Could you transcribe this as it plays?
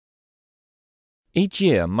Each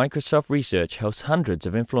year, Microsoft Research hosts hundreds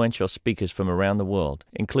of influential speakers from around the world,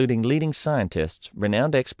 including leading scientists,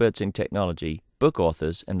 renowned experts in technology, book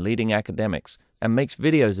authors, and leading academics, and makes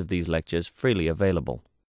videos of these lectures freely available.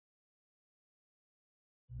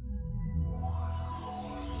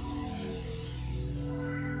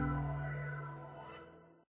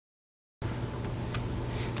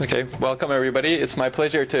 Okay, welcome everybody. It's my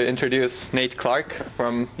pleasure to introduce Nate Clark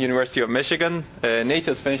from University of Michigan. Nate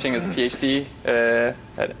is finishing his PhD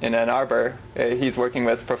in Ann Arbor. He's working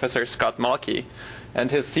with Professor Scott Malky, and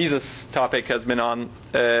his thesis topic has been on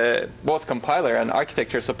both compiler and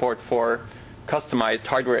architecture support for customized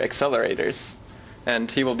hardware accelerators. And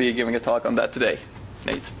he will be giving a talk on that today.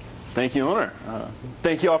 Nate. Thank you, Honor.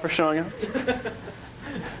 Thank you all for showing up.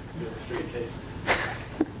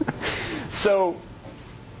 So,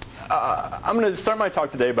 I'm going to start my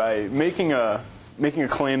talk today by making a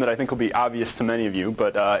claim that I think will be obvious to many of you,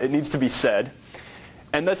 but it needs to be said,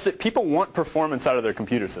 and that's that people want performance out of their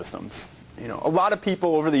computer systems. You know, a lot of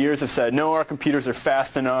people over the years have said, no, our computers are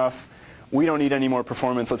fast enough, we don't need any more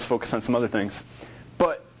performance, let's focus on some other things.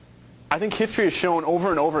 But I think history has shown over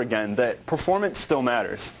and over again that performance still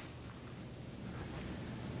matters.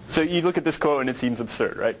 So you look at this quote and it seems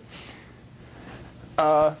absurd, right?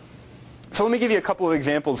 So let me give you a couple of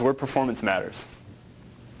examples where performance matters.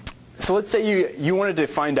 So let's say you wanted to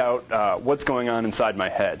find out what's going on inside my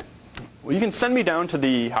head. Well, you can send me down to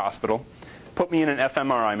the hospital, put me in an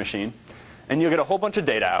fMRI machine, and you'll get a whole bunch of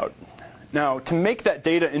data out. Now, to make that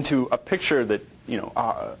data into a picture that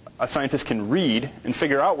a scientist can read and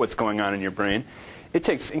figure out what's going on in your brain, it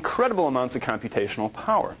takes incredible amounts of computational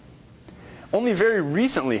power. Only very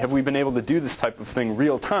recently have we been able to do this type of thing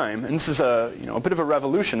real time, and this is a bit of a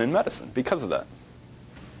revolution in medicine because of that.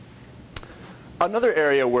 Another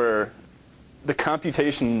area where the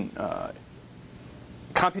computational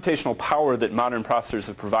power that modern processors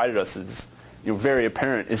have provided us is very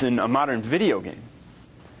apparent is in a modern video game.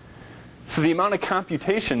 So the amount of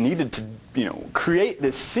computation needed to create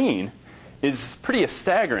this scene is pretty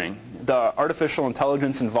staggering. The artificial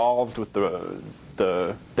intelligence involved with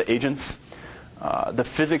the agents. The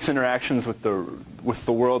physics interactions with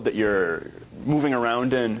the world that you're moving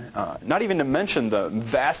around in, not even to mention the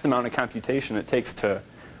vast amount of computation it takes to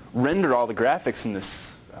render all the graphics in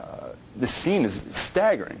this scene is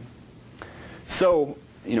staggering. So,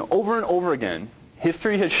 over and over again,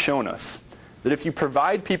 history has shown us that if you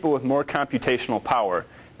provide people with more computational power,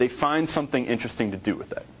 they find something interesting to do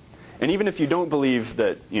with it. And even if you don't believe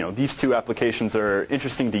that these two applications are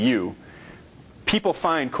interesting to you, people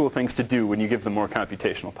find cool things to do when you give them more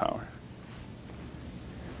computational power.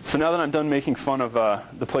 So now that I'm done making fun of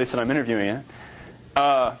the place that I'm interviewing in,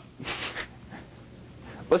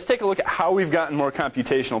 let's take a look at how we've gotten more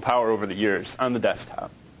computational power over the years on the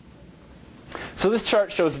desktop. So this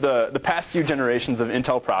chart shows the past few generations of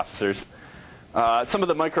Intel processors, some of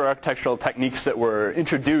the microarchitectural techniques that were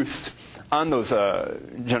introduced on those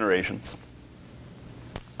generations.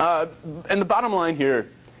 And the bottom line here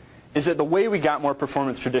is that the way we got more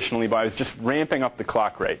performance traditionally was just ramping up the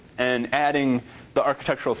clock rate and adding the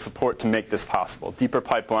architectural support to make this possible. Deeper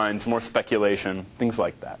pipelines, more speculation, things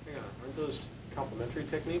like that. Hang on, aren't those complementary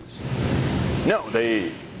techniques? No,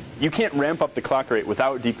 you can't ramp up the clock rate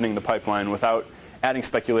without deepening the pipeline, without adding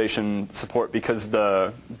speculation support, because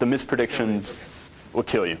the mispredictions will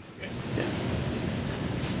kill you.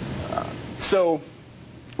 Yeah. So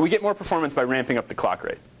we get more performance by ramping up the clock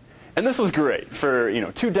rate. And this was great. For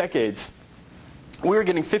 2 decades, we were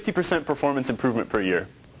getting 50% performance improvement per year.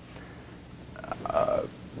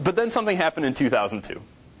 But then something happened in 2002.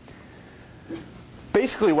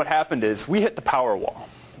 Basically what happened is we hit the power wall.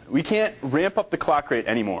 We can't ramp up the clock rate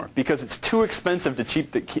anymore because it's too expensive to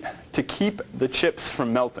keep the chips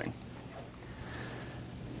from melting.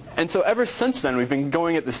 And so ever since then, we've been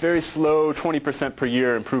going at this very slow 20% per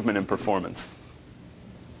year improvement in performance.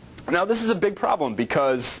 Now this is a big problem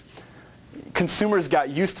because consumers got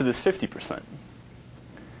used to this 50%.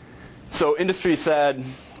 So industry said,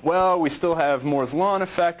 well, we still have Moore's law in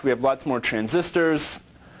effect, we have lots more transistors.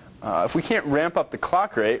 If we can't ramp up the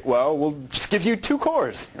clock rate, well, we'll just give you 2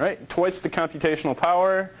 cores, right? Twice the computational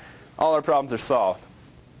power, all our problems are solved.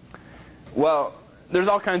 Well, there's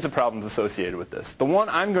all kinds of problems associated with this. The one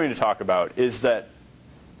I'm going to talk about is that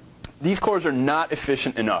these cores are not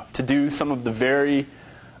efficient enough to do some of the very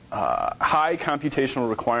high computational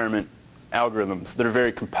requirement algorithms that are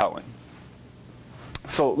very compelling.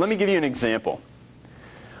 So let me give you an example.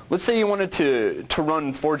 Let's say you wanted to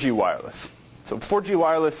run 4G wireless. So 4G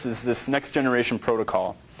wireless is this next generation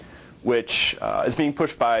protocol which is being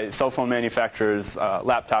pushed by cell phone manufacturers,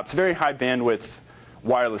 laptops, very high bandwidth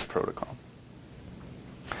wireless protocol.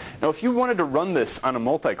 Now, if you wanted to run this on a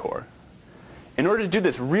multi-core, in order to do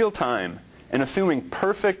this real time and assuming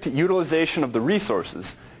perfect utilization of the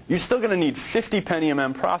resources, you're still going to need 50 Pentium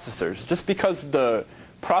M processors, just because the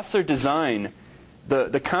processor design,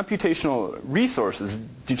 the computational resources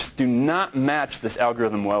just do not match this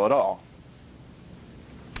algorithm well at all.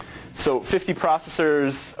 So 50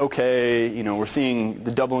 processors, okay, we're seeing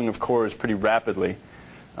the doubling of cores pretty rapidly.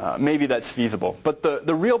 Maybe that's feasible. But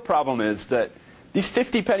the real problem is that these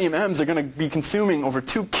 50 Pentium M's are going to be consuming over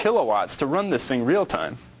 2 kilowatts to run this thing real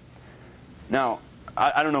time. Now,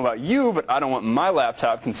 I don't know about you, but I don't want my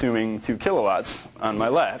laptop consuming 2 kilowatts on my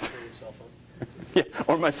lap. Or your cell phone. Yeah,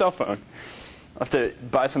 or my cell phone. I'll have to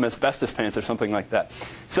buy some asbestos pants or something like that.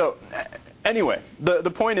 So anyway,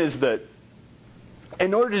 the point is that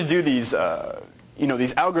in order to do these, these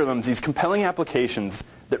algorithms, these compelling applications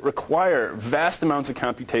that require vast amounts of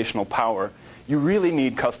computational power, you really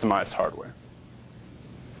need customized hardware.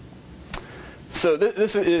 So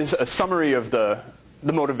this is a summary of the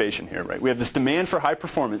motivation here, right? We have this demand for high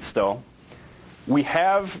performance still. We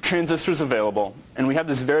have transistors available, and we have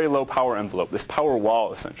this very low power envelope, this power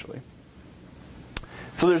wall, essentially.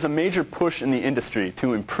 So there's a major push in the industry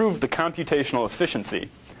to improve the computational efficiency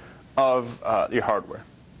of your hardware.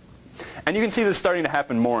 And you can see this starting to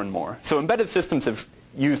happen more and more. So embedded systems have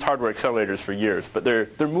used hardware accelerators for years, but they're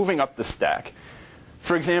moving up the stack.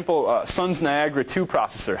 For example, Sun's Niagara 2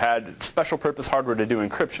 processor had special purpose hardware to do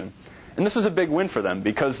encryption. And this was a big win for them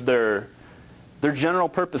because their general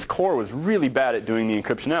purpose core was really bad at doing the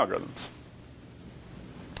encryption algorithms.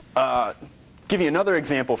 Give you another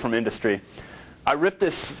example from industry. I ripped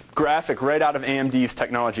this graphic right out of AMD's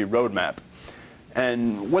technology roadmap.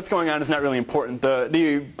 And what's going on is not really important.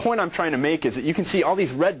 The point I'm trying to make is that you can see all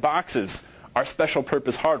these red boxes are special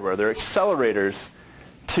purpose hardware. They're accelerators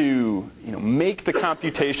to make the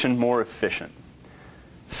computation more efficient.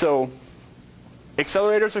 So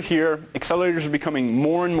accelerators are here. Accelerators are becoming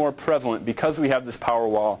more and more prevalent because we have this power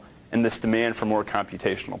wall and this demand for more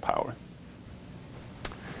computational power.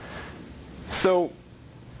 So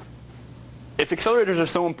if accelerators are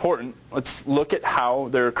so important, let's look at how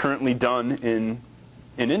they're currently done in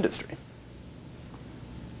industry.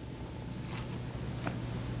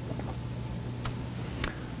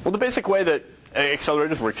 Well, the basic way that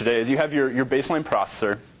accelerators work today is you have your baseline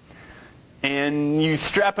processor, and you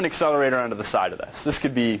strap an accelerator onto the side of this. This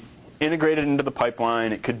could be integrated into the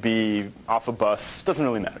pipeline. It could be off a bus. It doesn't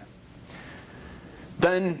really matter.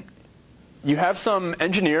 Then you have some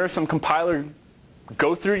engineer, some compiler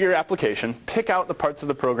go through your application, pick out the parts of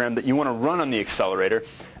the program that you want to run on the accelerator,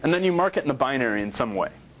 and then you mark it in the binary in some way.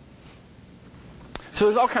 So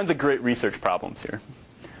there's all kinds of great research problems here.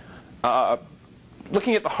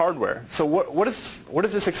 Looking at the hardware, so what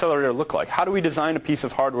does this accelerator look like? How do we design a piece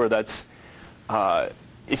of hardware that's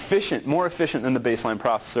efficient, more efficient than the baseline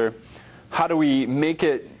processor? How do we make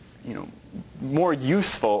it more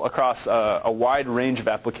useful across a wide range of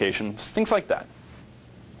applications? Things like that.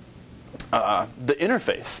 The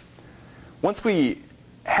interface. Once we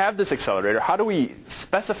have this accelerator, how do we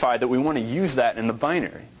specify that we want to use that in the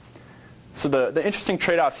binary? So the interesting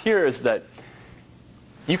trade-offs here is that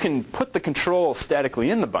you can put the control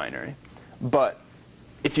statically in the binary, but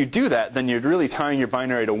if you do that, then you're really tying your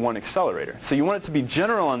binary to one accelerator. So you want it to be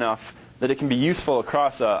general enough that it can be useful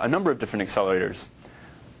across a number of different accelerators,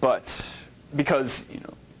 but because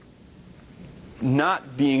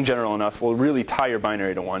not being general enough will really tie your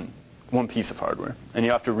binary to one piece of hardware, and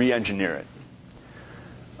you have to re-engineer it.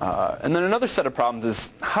 And then another set of problems is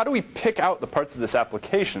how do we pick out the parts of this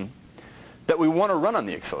application that we want to run on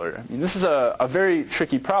the accelerator? I mean, this is a very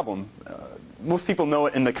tricky problem. Most people know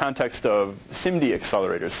it in the context of SIMD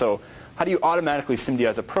accelerators. So how do you automatically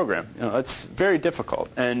SIMD-ize a program? That's very difficult.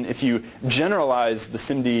 And if you generalize the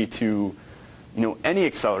SIMD to any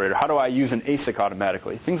accelerator, how do I use an ACIC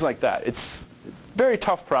automatically? Things like that. It's very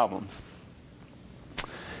tough problems.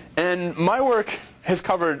 And my work has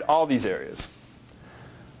covered all these areas.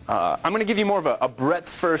 I'm going to give you more of a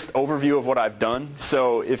breadth-first overview of what I've done.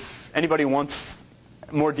 So if anybody wants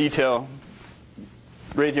more detail,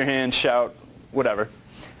 raise your hand, shout, whatever.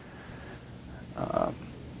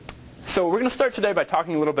 So we're going to start today by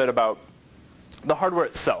talking a little bit about the hardware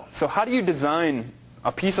itself. So how do you design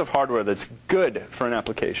a piece of hardware that's good for an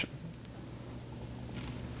application?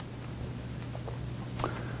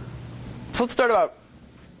 So let's start about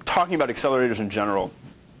talking about accelerators in general.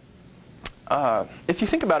 If you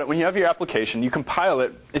think about it, when you have your application, you compile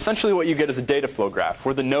it, essentially what you get is a data flow graph,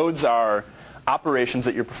 where the nodes are operations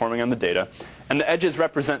that you're performing on the data, and the edges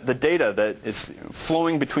represent the data that is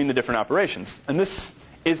flowing between the different operations. And this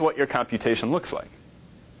is what your computation looks like.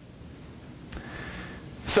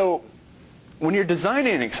 So when you're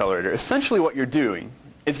designing an accelerator, essentially what you're doing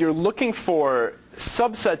is you're looking for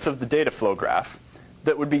subsets of the data flow graph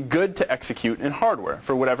that would be good to execute in hardware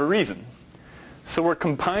for whatever reason. So we're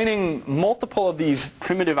combining multiple of these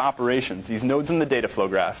primitive operations, these nodes in the data flow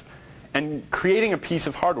graph, and creating a piece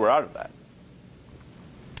of hardware out of that.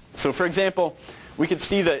 So for example, we could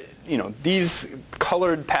see that these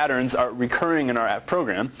colored patterns are recurring in our app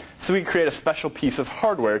program, so we create a special piece of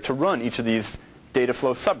hardware to run each of these data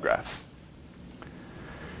flow subgraphs.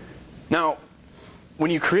 Now,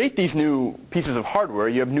 when you create these new pieces of hardware,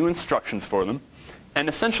 you have new instructions for them, and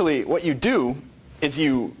essentially what you do is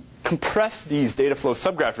you compress these data flow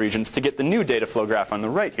subgraph regions to get the new data flow graph on the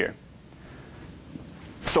right here.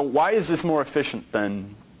 So why is this more efficient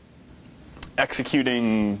than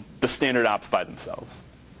executing the standard ops by themselves?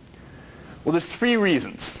 Well, there's 3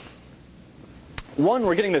 reasons. One,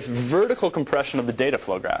 we're getting this vertical compression of the data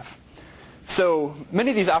flow graph. So many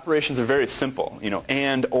of these operations are very simple,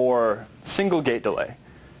 and or single gate delay.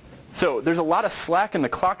 So there's a lot of slack in the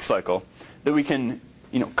clock cycle that we can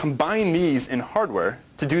combine these in hardware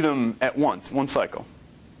to do them at once, one cycle.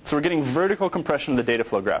 So we're getting vertical compression of the data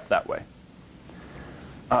flow graph that way.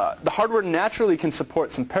 The hardware naturally can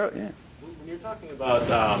support some When you're talking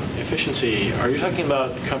about efficiency, are you talking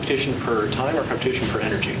about computation per time or computation per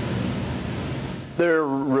energy? They're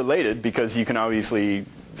related because you can obviously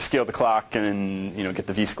scale the clock and get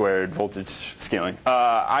the v-squared voltage scaling.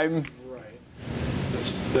 Right.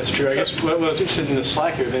 That's true. I guess what I was interested in the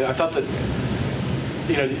slack here, I thought that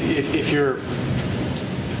if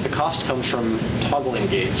the cost comes from toggling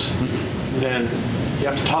gates, then you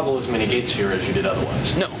have to toggle as many gates here as you did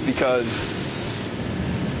otherwise. No, because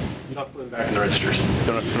you don't have to put them back in the registers.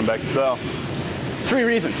 Don't have to put them back. Well, 3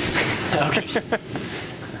 reasons. Okay.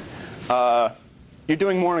 You're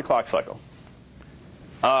doing more in a clock cycle.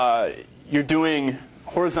 You're doing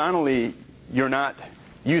horizontally, you're not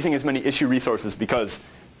using as many issue resources because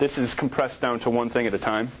this is compressed down to one thing at a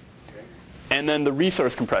time. Okay. And then the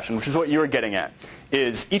resource compression, which is what you're getting at,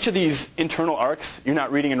 is each of these internal arcs, you're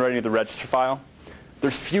not reading and writing to the register file.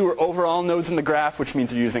 There's fewer overall nodes in the graph, which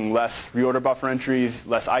means you're using less reorder buffer entries,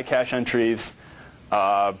 less iCache entries,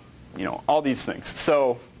 all these things.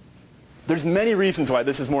 So there's many reasons why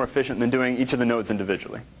this is more efficient than doing each of the nodes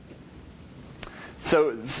individually.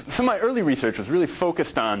 So some of my early research was really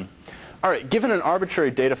focused on, all right, given an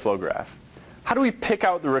arbitrary data flow graph, how do we pick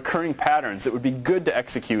out the recurring patterns that would be good to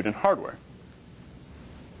execute in hardware?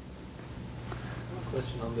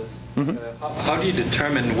 Question on this. How do you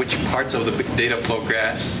determine which parts of the data flow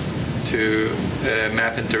graphs to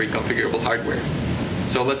map into reconfigurable hardware?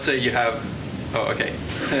 So let's say you have, okay.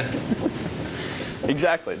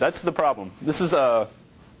 Exactly, that's the problem. This is a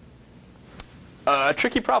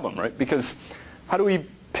tricky problem, right? Because how do we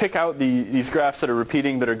pick out these graphs that are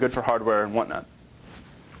repeating, that are good for hardware and whatnot?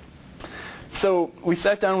 So we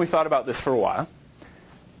sat down and we thought about this for a while.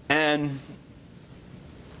 And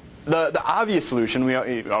the obvious solution, we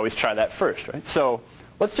always try that first, right? So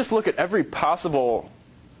let's just look at every possible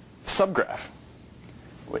subgraph.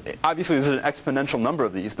 Obviously, there's an exponential number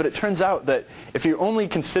of these, but it turns out that if you're only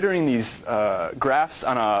considering these graphs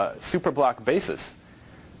on a superblock basis,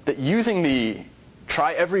 that using the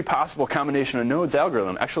try every possible combination of nodes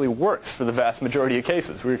algorithm actually works for the vast majority of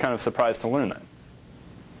cases. We were kind of surprised to learn that.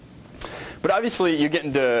 But obviously, you get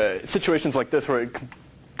into situations like this where it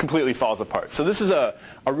completely falls apart. So this is a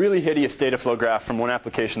really hideous data flow graph from one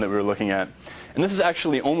application that we were looking at. And this is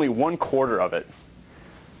actually only 1/4 of it.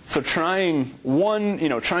 So trying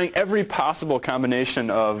every possible combination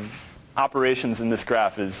of operations in this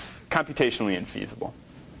graph is computationally infeasible.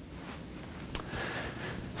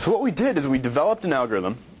 So what we did is we developed an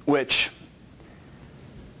algorithm which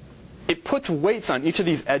it puts weights on each of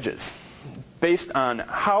these edges based on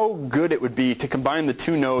how good it would be to combine the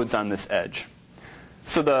 2 nodes on this edge.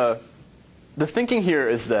 So the thinking here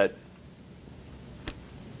is that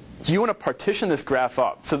you want to partition this graph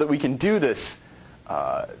up so that we can do this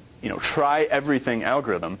try everything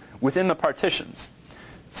algorithm within the partitions.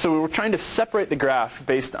 So we were trying to separate the graph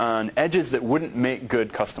based on edges that wouldn't make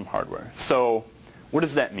good custom hardware. So what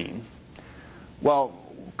does that mean? Well,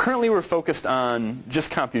 currently we're focused on just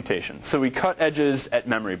computation. So we cut edges at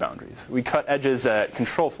memory boundaries. We cut edges at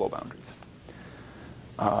control flow boundaries.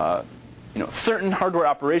 Certain hardware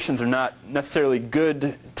operations are not necessarily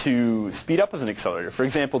good to speed up as an accelerator. For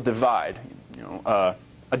example, divide. A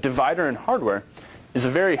divider in hardware is a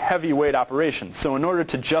very heavyweight operation. So in order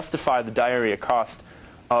to justify the diarrhea cost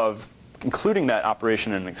of including that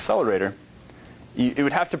operation in an accelerator, it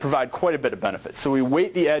would have to provide quite a bit of benefit. So we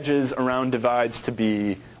weight the edges around divides to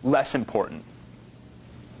be less important.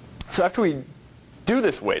 So after we do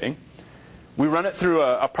this weighting, we run it through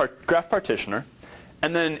a graph partitioner,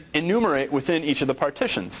 and then enumerate within each of the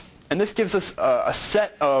partitions. And this gives us a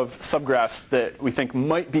set of subgraphs that we think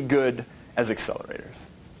might be good as accelerators.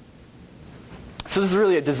 So this is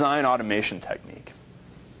really a design automation technique.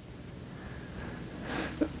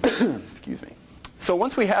 Excuse me. So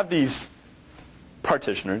once we have these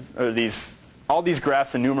partitioners, or all these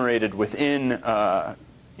graphs enumerated within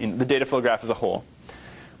in the data flow graph as a whole,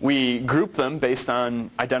 we group them based on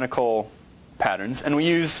identical patterns, and we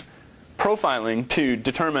use profiling to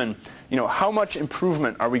determine, how much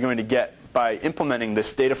improvement are we going to get by implementing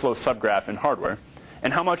this data flow subgraph in hardware,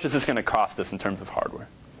 and how much is this going to cost us in terms of hardware?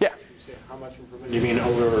 Yeah. You say how much improvement? Do you mean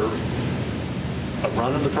over a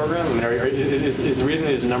run of the program? I mean, is the reason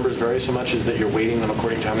these numbers vary so much is that you're weighting them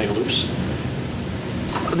according to how many loops?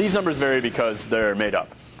 These numbers vary because they're made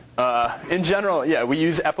up. In general, yeah, we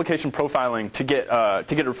use application profiling to get a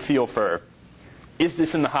feel for, is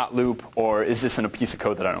this in the hot loop, or is this in a piece of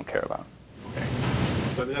code that I don't care about? Okay.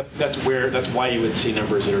 So that's why you would see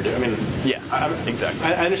numbers that are different. I mean, yeah, exactly.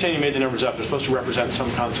 I understand you made the numbers up. They're supposed to represent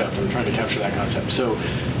some concept. I'm trying to capture that concept. So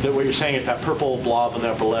what you're saying is that purple blob on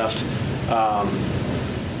the upper left,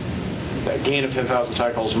 that gain of 10,000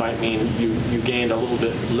 cycles might mean you gained a little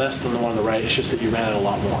bit less than the one on the right. It's just that you ran it a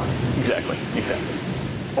lot more. Exactly.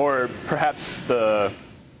 Or perhaps the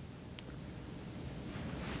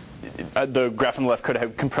graph on the left could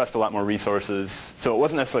have compressed a lot more resources. So it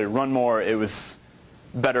wasn't necessarily run more. It was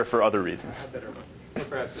better for other reasons. Or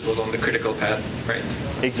perhaps it was on the critical path, right?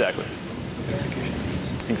 Exactly.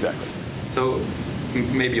 Exactly. So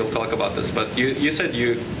maybe you'll talk about this, but you said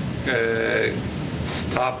you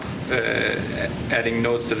stop adding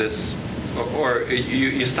nodes to this, or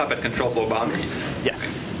you stop at control flow boundaries.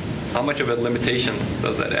 Yes. How much of a limitation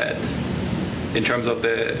does that add in terms of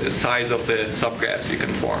the size of the subgraphs you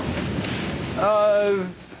can form?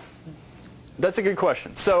 That's a good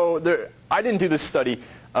question. So I didn't do this study.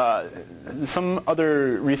 Some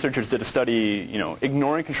other researchers did a study,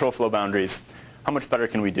 ignoring control flow boundaries. How much better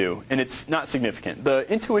can we do? And it's not significant. The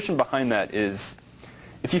intuition behind that is,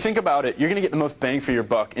 if you think about it, you're going to get the most bang for your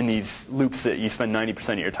buck in these loops that you spend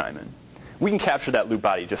 90% of your time in. We can capture that loop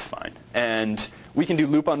body just fine. And we can do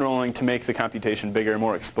loop unrolling to make the computation bigger,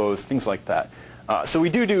 more exposed, things like that. So we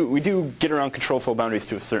do get around control flow boundaries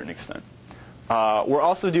to a certain extent. We're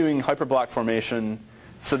also doing hyperblock formation,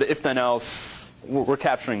 so the if then else, we're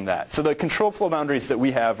capturing that. So the control flow boundaries that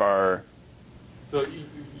we have are... So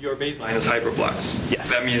your baseline is hyperblocks. Yes.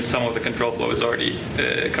 That means some of the control flow is already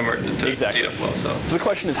converted into exactly. data flow. So the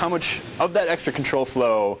question is, how much of that extra control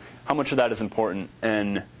flow, how much of that is important?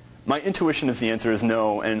 And my intuition is the answer is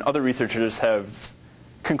no, and other researchers have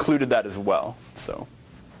concluded that as well. So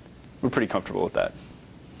we're pretty comfortable with that.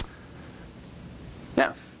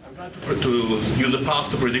 Yeah. I'm trying to use the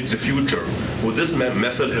past to predict the future. Would this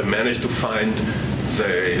method have managed to find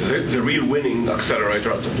the real winning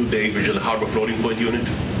accelerator up to today, which is a hardware floating point unit?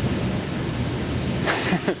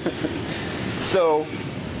 So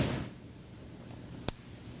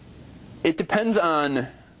it depends on...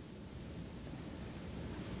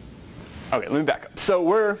 Okay, let me back up. So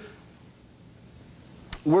we're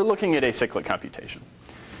looking at acyclic computation.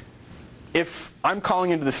 If I'm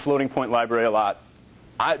calling into this floating point library a lot,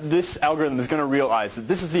 this algorithm is going to realize that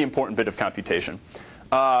this is the important bit of computation.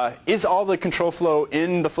 Is all the control flow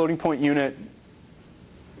in the floating point unit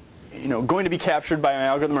going to be captured by my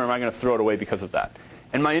algorithm, or am I going to throw it away because of that?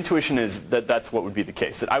 And my intuition is that that's what would be the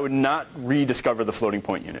case, that I would not rediscover the floating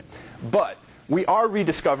point unit. But we are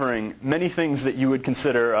rediscovering many things that you would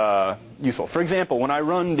consider useful. For example, when I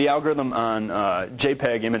run the algorithm on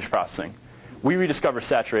JPEG image processing, we rediscover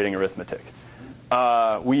saturating arithmetic.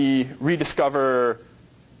 We rediscover...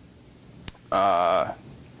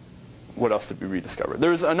 what else did we rediscover?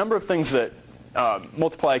 There's a number of things that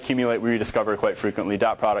multiply, accumulate, we rediscover quite frequently,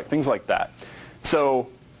 dot product, things like that. So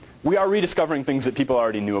we are rediscovering things that people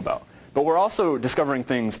already knew about. But we're also discovering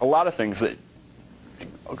things, a lot of things that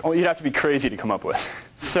you'd have to be crazy to come up with.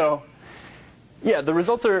 So yeah, the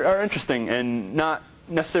results are interesting and not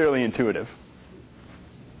necessarily intuitive.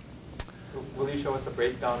 Will you show us a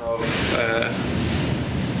breakdown of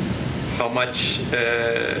how much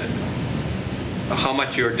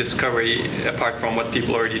your discovery, apart from what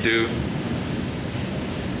people already do,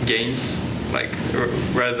 gains? Like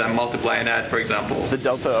rather than multiply and add, for example. The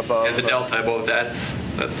delta above. Yeah, the delta above that.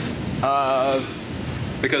 That's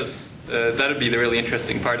because that would be the really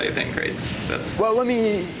interesting part, I think, right? That's. Well, let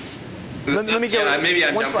me go maybe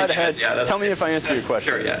I'm one slide ahead. Yeah, tell me if I answer your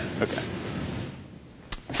question. Sure, yeah. Okay.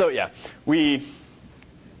 So yeah, we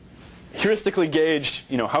heuristically gauge,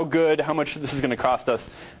 how good, how much this is going to cost us,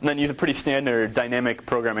 and then use a pretty standard dynamic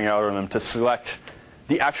programming algorithm to select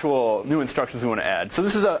the actual new instructions we want to add. So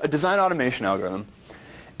this is a design automation algorithm.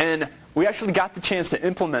 And we actually got the chance to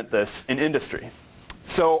implement this in industry.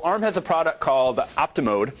 So ARM has a product called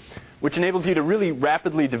Optimode, which enables you to really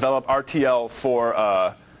rapidly develop RTL for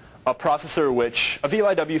a processor a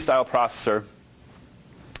VLIW-style processor,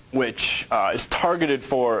 which is targeted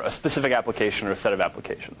for a specific application or a set of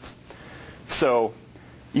applications. So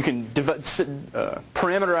you can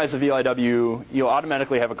parameterize the VLIW. You'll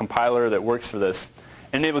automatically have a compiler that works for this.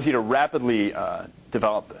 It enables you to rapidly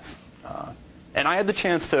develop this. And I had the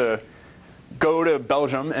chance to go to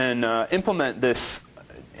Belgium and implement this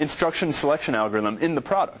instruction selection algorithm in the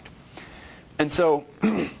product. And so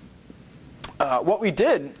what we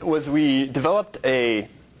did was we developed a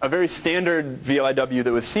very standard VLIW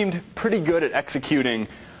that seemed pretty good at executing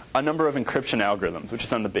a number of encryption algorithms, which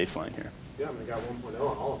is on the baseline here. Yeah, we got 1.0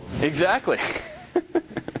 on all of them. Exactly.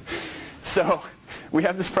 So we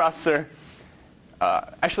have this processor.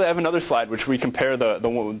 Actually, I have another slide which we compare the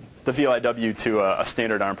VLIW to a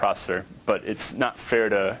standard ARM processor, but it's not fair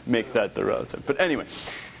to make that the relative. But anyway,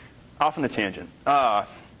 off on a tangent.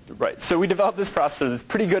 Right. So we developed this processor that's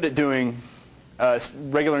pretty good at doing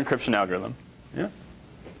regular encryption algorithm. Yeah.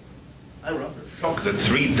 I'm rather shocked that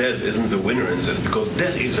 3DES isn't the winner in this, because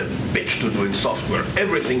DES is a bitch to do in software.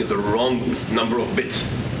 Everything is the wrong number of bits.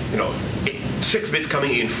 6 bits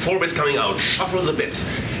coming in, 4 bits coming out, shuffle the bits.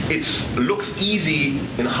 It looks easy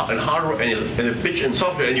in hardware and a bitch in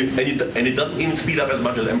software, and it doesn't even speed up as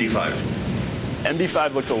much as MD5.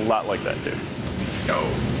 MD5 looks a lot like that too.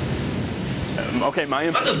 No. Okay,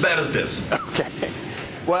 not as bad as this. Okay.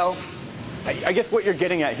 Well, I guess what you're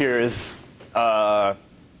getting at here is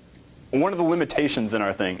one of the limitations in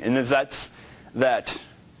our thing, and that's that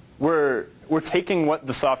we're taking what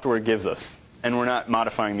the software gives us, and we're not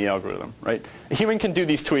modifying the algorithm, right? A human can do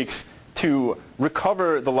these tweaks to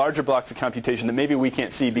recover the larger blocks of computation that maybe we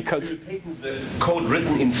can't see because... You're taking the code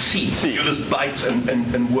written in C. Uses bytes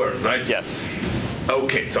and word, right? Yes.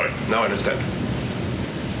 Okay, sorry. Now I understand.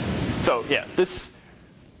 So, yeah, this...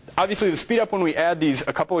 Obviously, the speed up when we add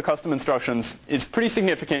a couple of custom instructions is pretty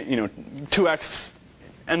significant, 2x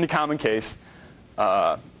in the common case.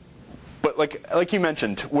 But like you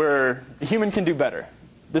mentioned, where a human can do better.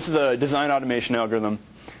 This is a design automation algorithm.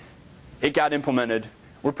 It got implemented.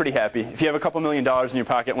 We're pretty happy. If you have a couple $1 million in your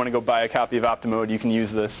pocket, want to go buy a copy of Optimode, you can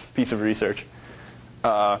use this piece of research.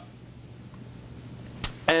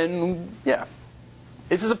 And yeah,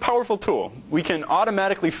 this is a powerful tool. We can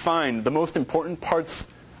automatically find the most important parts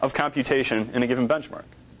of computation in a given benchmark.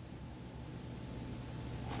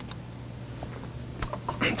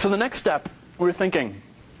 So the next step, we're thinking,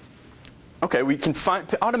 okay, we can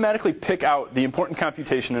automatically pick out the important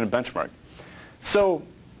computation in a benchmark. So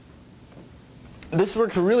this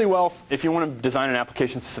works really well if you want to design an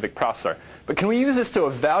application-specific processor. But can we use this to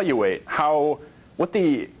evaluate what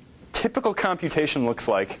the typical computation looks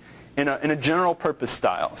like in a general-purpose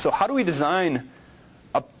style? So how do we design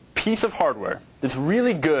a piece of hardware that's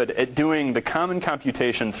really good at doing the common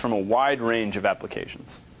computations from a wide range of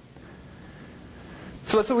applications?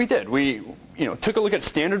 So that's what we did. We took a look at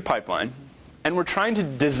standard pipeline, and we're trying to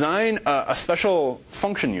design a special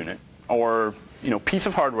function unit or piece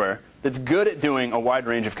of hardware that's good at doing a wide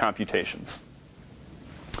range of computations.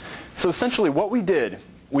 So essentially what we did,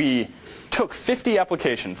 we took 50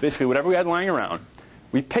 applications, basically whatever we had lying around.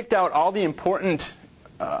 We picked out all the important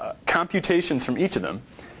computations from each of them,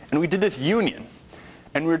 and we did this union.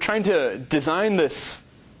 And we were trying to design this,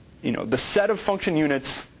 the set of function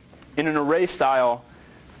units in an array style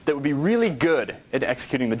that would be really good at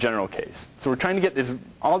executing the general case. So we're trying to get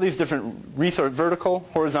all these different vertical,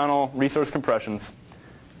 horizontal resource compressions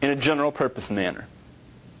in a general purpose manner.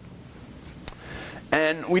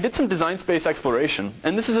 And we did some design space exploration,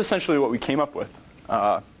 and this is essentially what we came up with.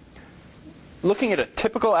 Looking at a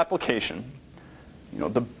typical application,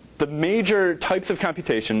 the major types of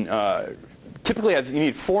computation typically you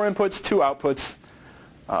need 4 inputs, 2 outputs,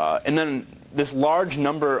 and then this large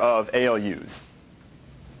number of ALUs.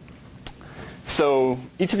 So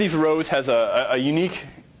each of these rows has a unique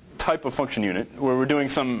type of function unit where we're doing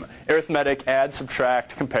some arithmetic, add,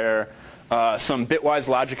 subtract, compare, some bitwise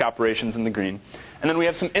logic operations in the green. And then we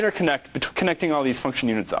have some interconnect connecting all these function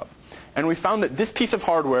units up. And we found that this piece of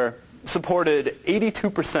hardware supported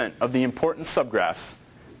 82% of the important subgraphs,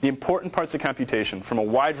 the important parts of computation from a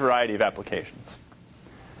wide variety of applications.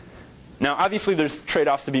 Now, obviously, there's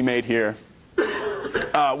trade-offs to be made here.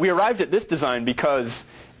 We arrived at this design because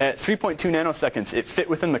at 3.2 nanoseconds, it fit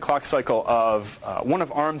within the clock cycle of one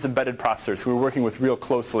of ARM's embedded processors who we're working with real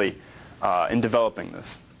closely in developing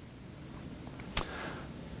this.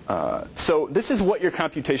 So this is what your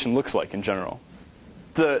computation looks like in general.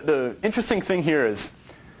 The interesting thing here is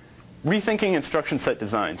rethinking instruction set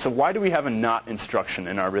design. So why do we have a not instruction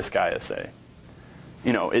in our RISC ISA?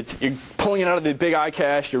 You know, you're pulling it out of the big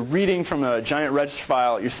iCache, you're reading from a giant register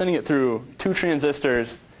file, you're sending it through 2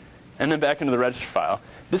 transistors, and then back into the register file.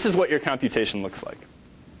 This is what your computation looks like.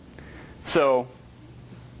 So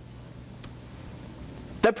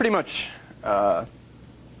that pretty much, yeah.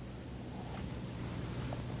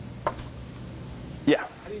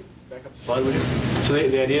 Back up the slide, would you? So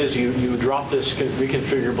the idea is you drop this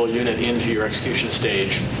reconfigurable unit into your execution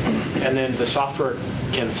stage, and then the software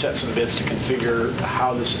can set some bits to configure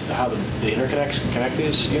how the interconnects connect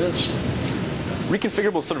these units?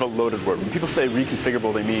 Reconfigurable is sort of a loaded word. When people say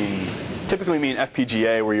reconfigurable, they typically mean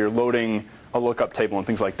FPGA, where you're loading a lookup table and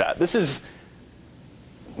things like that. This is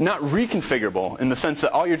not reconfigurable in the sense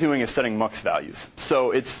that all you're doing is setting mux values.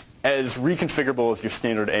 So it's as reconfigurable as your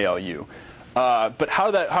standard ALU. But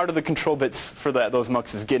how do the control bits for those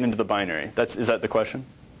muxes get into the binary? Is that the question?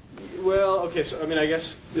 Well, okay. So I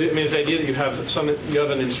guess it's the idea that you have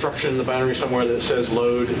an instruction in the binary somewhere that says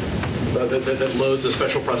load, that loads a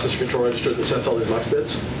special processor control register that sets all these mux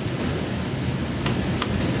bits.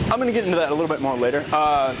 I'm going to get into that a little bit more later.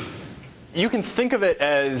 You can think of it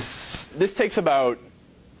as this takes about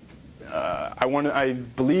I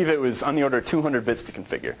believe it was on the order of 200 bits to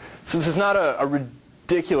configure. So this is not a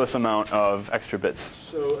ridiculous amount of extra bits.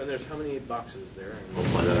 So, and there's how many boxes there? And we'll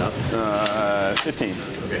find that out. 15.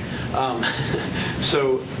 Okay.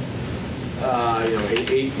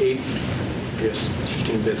 Eight, I guess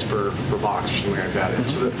 15 bits per box or something like that. And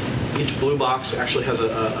so each blue box actually has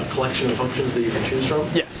a collection of functions that you can choose from?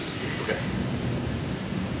 Yes. Okay.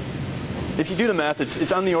 If you do the math,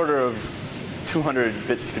 it's on the order of 200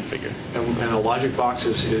 bits to configure. And a logic box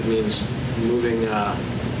it means moving...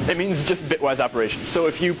 It means just bitwise operations. So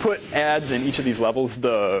if you put adds in each of these levels,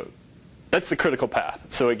 that's the critical path.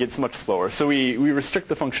 So it gets much slower. So we restrict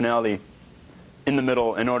the functionality in the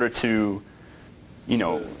middle in order to,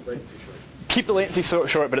 keep the latency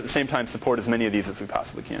short, but at the same time support as many of these as we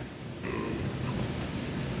possibly can.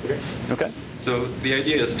 Okay. So the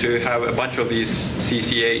idea is to have a bunch of these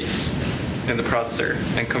CCAs in the processor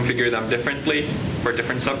and configure them differently for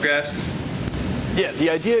different subgraphs. Yeah, the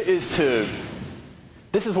idea is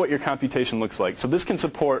this is what your computation looks like. So this can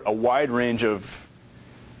support a wide range of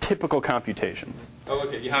typical computations. Oh,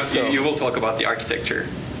 okay. You will talk about the architecture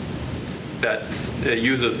that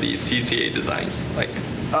uses these CCA designs, like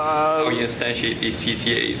how you instantiate these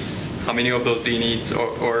CCAs. How many of those do you need,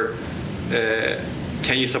 or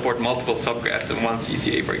can you support multiple subgraphs in one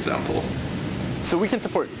CCA, for example? So we can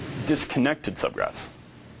support disconnected subgraphs.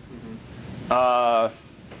 I'm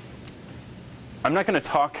not going to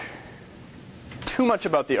talk too much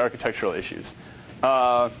about the architectural issues,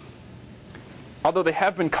 although they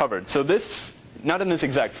have been covered. So this, not in this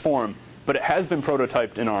exact form, but it has been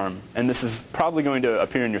prototyped in ARM, and this is probably going to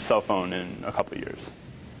appear in your cell phone in a couple of years.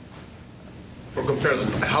 For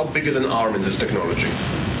comparison, how big is an ARM in this technology?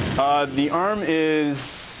 The ARM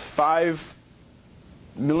is 5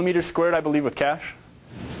 millimeters squared, I believe, with cache.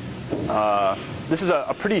 This is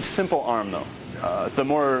a pretty simple ARM, though. The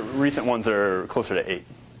more recent ones are closer to 8.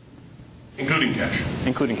 Including cache?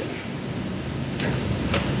 Including cache. Thanks.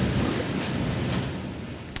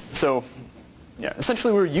 So, yeah,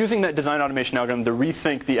 essentially we're using that design automation algorithm to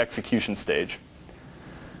rethink the execution stage.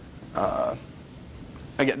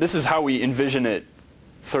 Again, this is how we envision it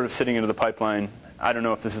sort of sitting into the pipeline. I don't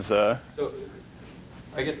know if this is a... So,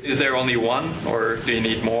 I guess, is there only one, or do you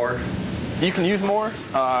need more? You can use more.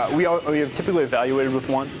 We have typically evaluated with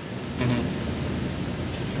one.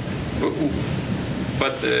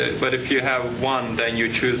 But if you have one, then you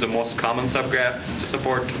choose the most common subgraph to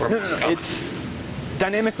support? Or No. It's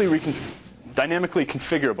dynamically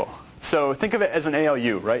configurable. So think of it as an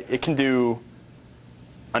ALU, right? It can do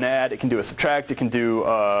an add, it can do a subtract, it can do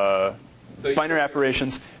binary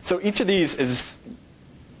operations. So each of these is...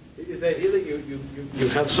 Is the idea that you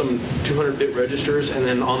have some 200-bit registers, and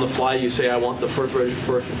then on the fly you say, I want the fourth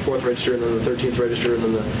register, and then the 13th register, and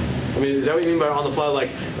then the... I mean, is that what you mean by on the fly? Like,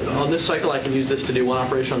 on this cycle I can use this to do one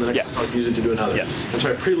operation, on the next cycle I can use it to do another? Yes. And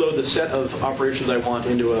so I preload the set of operations I want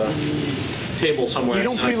into a table somewhere. You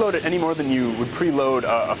don't preload it any more than you would preload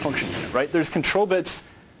a function unit, right? There's control bits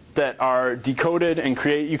that are decoded and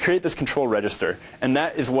you create this control register, and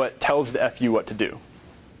that is what tells the FU what to do.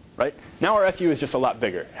 Right? Now our FU is just a lot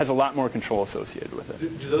bigger, has a lot more control associated with it.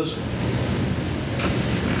 Do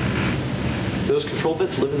those control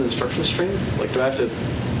bits live in the instruction stream? Like, do I have to...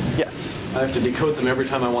 Yes. I have to decode them every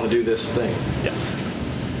time I want to do this thing? Yes.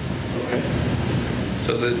 Okay.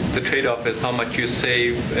 So the trade-off is how much you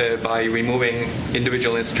save by removing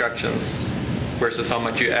individual instructions versus how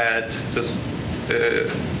much you add just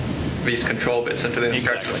these control bits into the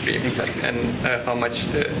instruction stream. Exactly. And how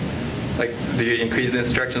much, do you increase the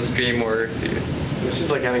instruction stream or do you... It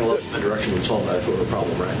seems like adding a little direction would solve that if it were a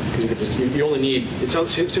problem, right? Because you could just, you only need,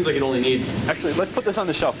 seems like you only need... Actually, let's put this on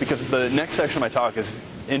the shelf because the next section of my talk is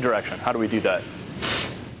indirection. How do we do that?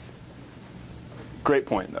 Great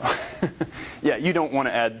point, though. Yeah, you don't want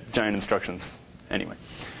to add giant instructions anyway.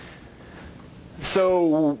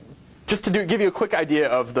 So just to give you a quick idea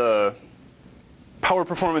of the power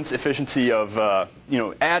performance efficiency of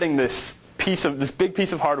adding this big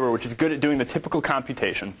piece of hardware which is good at doing the typical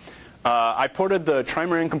computation. I ported the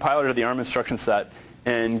trimerion compiler to the ARM instruction set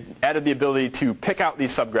and added the ability to pick out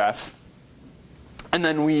these subgraphs. And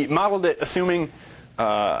then we modeled it assuming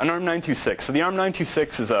an ARM 926. So the ARM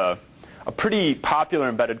 926 is a pretty popular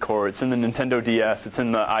embedded core. It's in the Nintendo DS. It's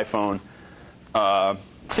in the iPhone.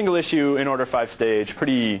 Single issue, in order 5-stage,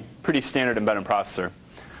 pretty standard embedded processor.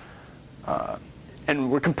 And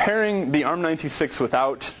we're comparing the ARM 926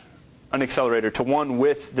 without an accelerator to one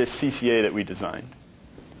with this CCA that we designed.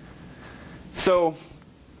 So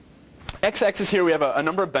x-axis here we have a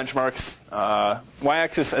number of benchmarks.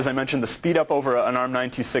 Y-axis, as I mentioned, the speed up over an ARM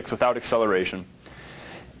 926 without acceleration.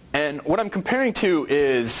 And what I'm comparing to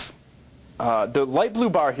is the light blue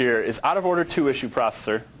bar here is out of order 2-issue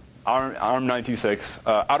processor, ARM 926,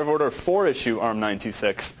 out of order 4-issue ARM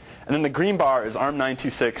 926, and then the green bar is ARM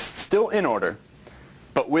 926 still in order,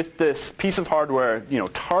 but with this piece of hardware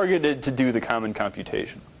targeted to do the common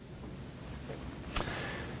computation.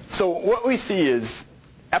 So what we see is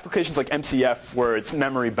applications like MCF where it's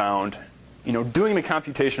memory bound, doing the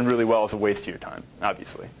computation really well is a waste of your time,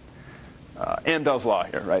 obviously. Amdahl's law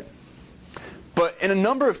here, right? But in a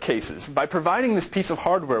number of cases, by providing this piece of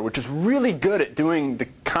hardware which is really good at doing the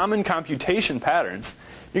common computation patterns,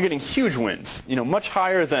 you're getting huge wins, much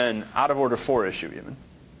higher than out of order 4-issue even.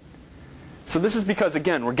 So this is because,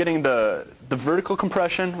 again, we're getting the vertical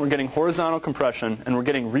compression, we're getting horizontal compression, and we're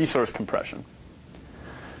getting resource compression.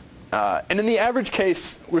 And in the average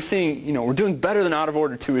case, we're seeing, we're doing better than out of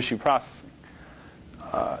order 2-issue processing.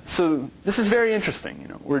 So this is very interesting.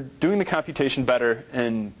 We're doing the computation better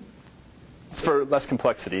and for less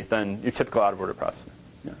complexity than your typical out of order processor.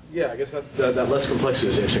 Yeah, I guess that less complexity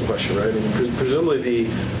is an interesting question, right? I mean, presumably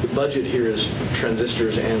the budget here is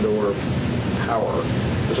transistors and or power.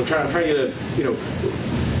 And so I'm trying to get a,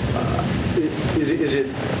 is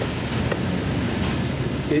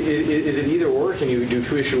it either or? Can you do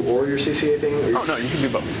 2-issue or your CCA thing? Oh no, you can do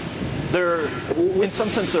both. They're in some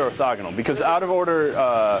sense they're orthogonal because out of order.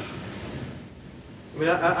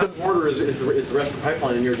 Out of order is the rest of the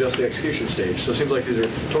pipeline, and you're just the execution stage. So it seems like these are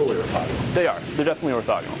totally orthogonal. They are. They're definitely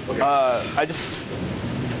orthogonal. Okay.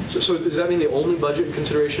 So does that mean the only budget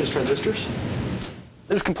consideration is transistors?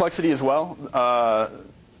 There's complexity as well.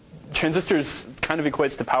 Transistors kind of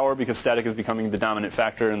equates to power because static is becoming the dominant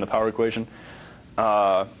factor in the power equation.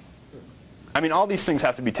 All these things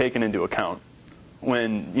have to be taken into account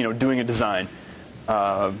when doing a design.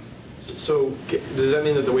 So does that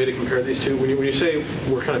mean that the way to compare these two, when you say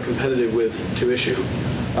we're kind of competitive with 2-issue,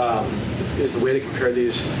 is the way to compare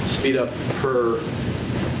these speed up per,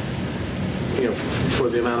 for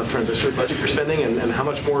the amount of transistor budget you're spending, and how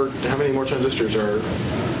many more transistors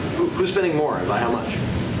who's spending more and by how much?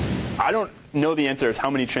 I don't know the answer is how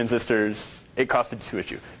many transistors it costed to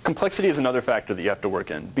 2-issue. Complexity is another factor that you have to work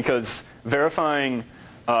in because verifying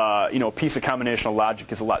a piece of combinational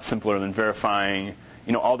logic is a lot simpler than verifying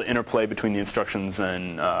all the interplay between the instructions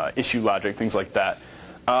and issue logic, things like that.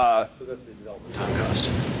 So that's the development time cost.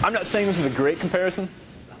 I'm not saying this is a great comparison.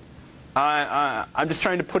 I'm just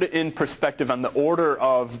trying to put it in perspective on the order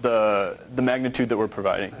of the magnitude that we're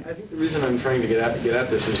providing. I think the reason I'm trying to get at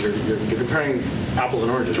this is you're comparing apples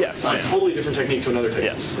and oranges. Yes, a totally different technique to another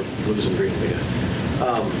technique. Yes. For blues and greens, I guess.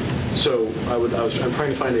 So I'm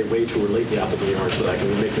trying to find a way to relate the apple to the orange so that I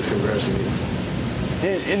can make this comparison.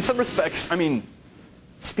 In some respects,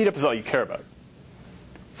 speed up is all you care about.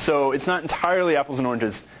 So it's not entirely apples and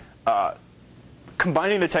oranges.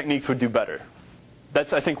 Combining the techniques would do better.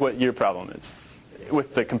 That's, I think, what your problem is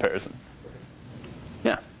with the comparison.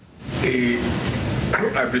 Yeah.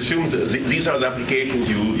 I presume these are the applications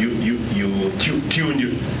you tune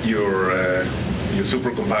your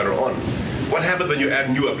supercompiler on. What happens when you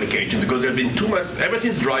add new applications? Because there's been too much, ever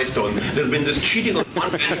since Drystone, there's been this cheating on one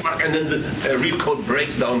benchmark and then the real code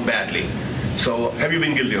breaks down badly. So have you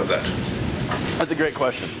been guilty of that? That's a great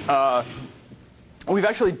question. We've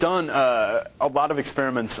actually done a lot of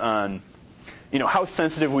experiments on how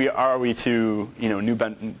sensitive are we to new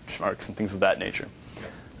benchmarks and things of that nature.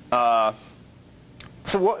 So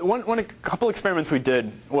a couple experiments we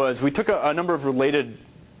did was we took a number of related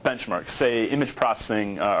benchmarks, say image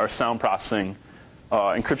processing or sound processing,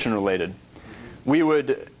 encryption related. We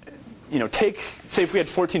would say if we had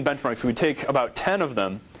 14 benchmarks, we'd take about 10 of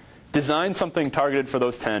them, design something targeted for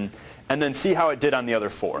those 10, and then see how it did on the other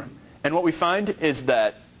 4. And what we find is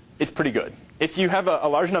that it's pretty good. If you have a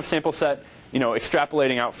large enough sample set,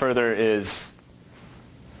 extrapolating out further is,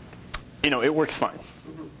 it works fine.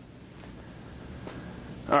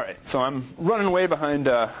 All right, so I'm running way behind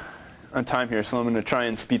on time here, so I'm going to try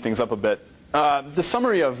and speed things up a bit. The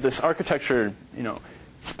summary of this architecture,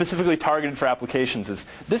 specifically targeted for applications is,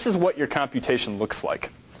 this is what your computation looks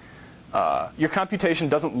like. Your computation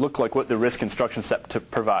doesn't look like what the RISC instruction set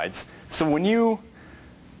provides. So when you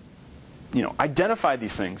identify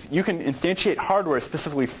these things, you can instantiate hardware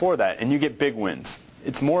specifically for that, and you get big wins.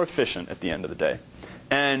 It's more efficient at the end of the day.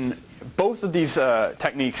 And both of these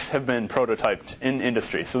techniques have been prototyped in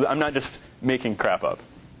industry, so I'm not just making crap up.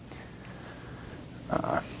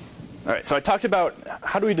 All right, so I talked about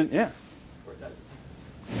how do we do, yeah.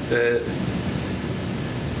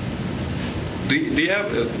 Do you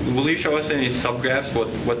have, will you show us any subgraphs?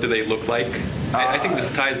 What do they look like? I think this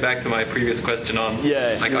ties back to my previous question on,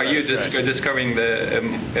 are you discovering the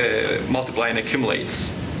multiply and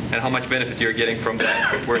accumulates, and how much benefit you're getting from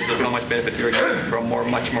that versus how much benefit you're getting from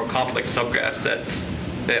much more complex subgraphs that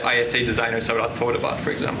the ISA designers have not thought about,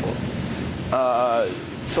 for example?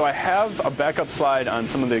 So I have a backup slide on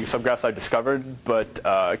some of the subgraphs I've discovered, but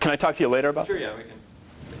can I talk to you later about Sure, yeah, we can.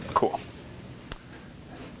 Cool.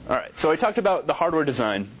 All right, so I talked about the hardware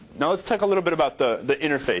design. Now let's talk a little bit about the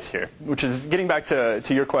interface here, which is getting back to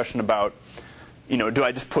your question about, do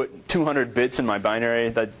I just put 200 bits in my binary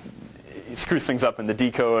that screws things up in the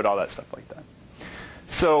decode, all that stuff like that.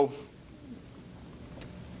 So,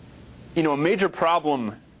 a major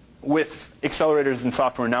problem with accelerators in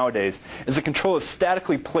software nowadays is the control is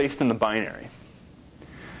statically placed in the binary.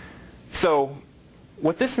 So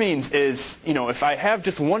what this means is, if I have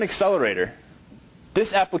just one accelerator,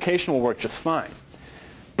 this application will work just fine.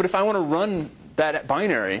 But if I want to run that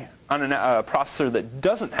binary on a processor that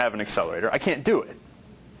doesn't have an accelerator, I can't do it.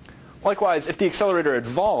 Likewise, if the accelerator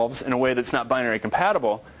evolves in a way that's not binary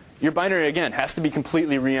compatible, your binary, again, has to be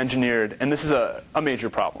completely re-engineered, and this is a major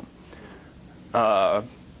problem.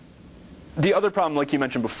 The other problem, like you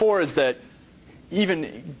mentioned before, is that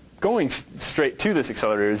even going straight to this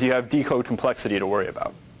accelerator is you have decode complexity to worry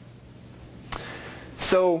about.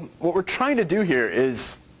 So what we're trying to do here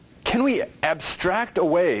is, can we abstract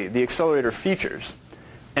away the accelerator features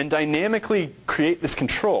and dynamically create this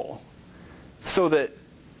control so that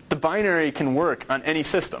the binary can work on any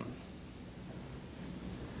system?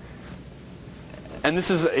 And this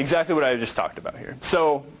is exactly what I just talked about here.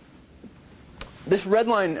 So this red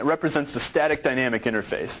line represents the static dynamic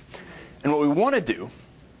interface. And what we want to do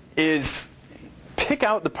is pick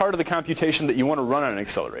out the part of the computation that you want to run on an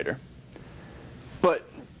accelerator, but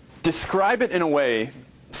describe it in a way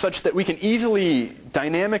such that we can easily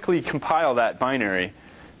dynamically compile that binary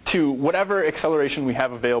to whatever acceleration we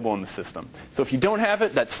have available in the system. So if you don't have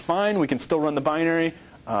it, that's fine. We can still run the binary.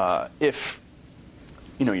 If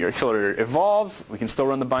your accelerator evolves, we can still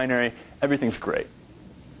run the binary. Everything's great.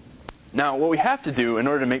 Now, what we have to do in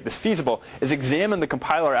order to make this feasible is examine the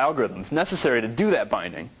compiler algorithms necessary to do that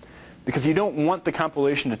binding, because you don't want the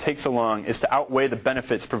compilation to take so long as to outweigh the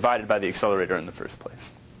benefits provided by the accelerator in the first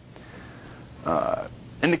place.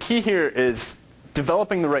 And the key here is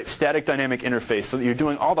developing the right static dynamic interface so that you're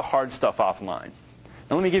doing all the hard stuff offline.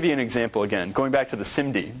 Now let me give you an example again, going back to the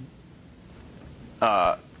SIMD.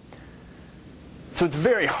 So it's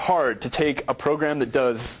very hard to take a program that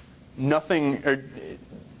does nothing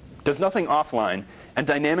offline and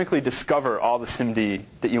dynamically discover all the SIMD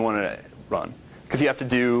that you want to run. Because you have to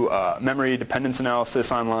do memory dependence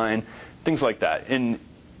analysis online, things like that. And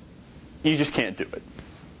you just can't do it.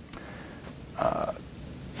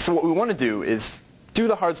 So what we want to do is do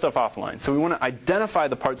the hard stuff offline. So we want to identify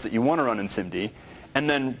the parts that you want to run in SIMD and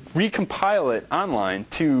then recompile it online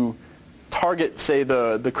to target, say,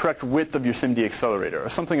 the correct width of your SIMD accelerator or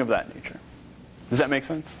something of that nature. Does that make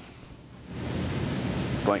sense?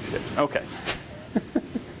 Blank stares. Okay.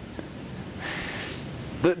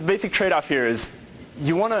 The basic trade-off here is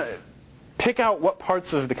you want to pick out what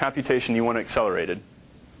parts of the computation you want accelerated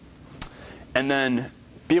and then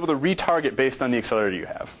be able to retarget based on the accelerator you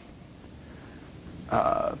have.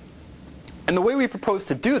 And the way we propose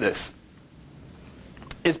to do this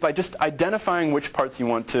is by just identifying which parts you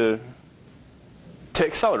want to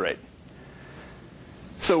accelerate.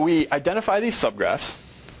 So we identify these subgraphs,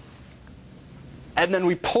 and then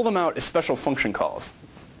we pull them out as special function calls.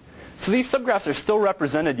 So these subgraphs are still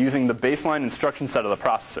represented using the baseline instruction set of the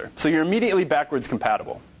processor. So you're immediately backwards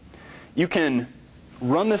compatible. You can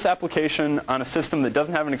run this application on a system that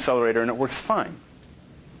doesn't have an accelerator and it works fine.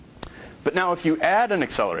 But now if you add an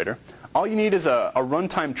accelerator, all you need is a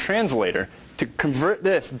runtime translator to convert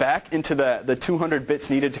this back into the 200 bits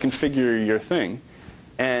needed to configure your thing.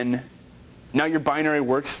 And now your binary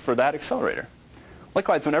works for that accelerator.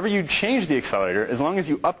 Likewise, whenever you change the accelerator, as long as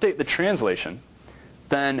you update the translation,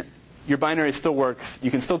 then your binary still works. You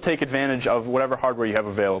can still take advantage of whatever hardware you have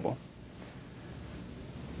available.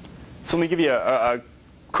 So let me give you a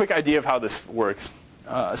quick idea of how this works.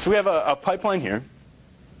 So we have a pipeline here.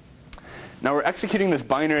 Now we're executing this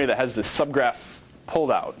binary that has this subgraph pulled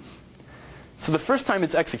out. So the first time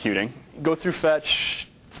it's executing, go through fetch,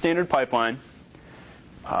 standard pipeline,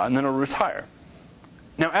 and then it'll retire.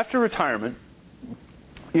 Now after retirement,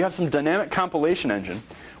 you have some dynamic compilation engine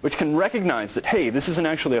which can recognize that, hey, this isn't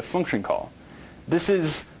actually a function call. This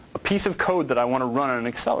is a piece of code that I want to run on an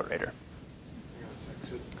accelerator.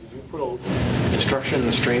 Did you put an instruction in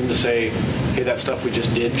the stream to say, hey, that stuff we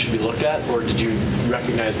just did should be looked at, or did you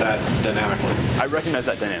recognize that dynamically? I recognize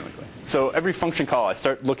that dynamically. So every function call, I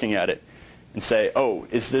start looking at it and say, oh,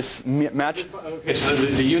 is this matched? Okay, so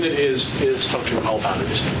the unit is function call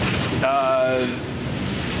boundaries.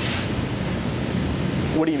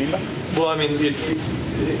 What do you mean by? Well, I mean,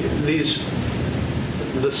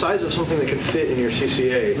 the size of something that can fit in your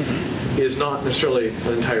CCA is not necessarily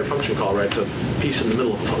an entire function call, right? It's a piece in the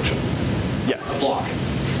middle of a function. Yes. A block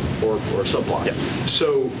or a subblock. Yes.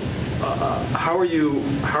 So how are you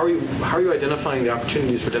identifying the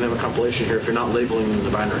opportunities for dynamic compilation here if you're not labeling them in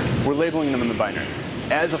the binary? We're labeling them in the binary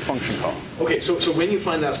as a function call. Okay, so when you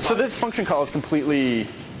find that spot... So this function call is completely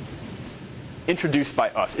introduced by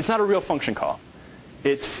us. It's not a real function call.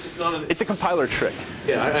 It's a compiler trick.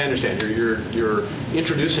 Yeah, I understand. You're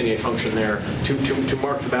introducing a function there to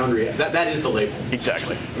mark the boundary. That is the label.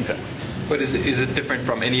 Exactly. But is it different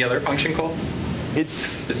from any other function call?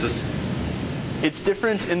 It's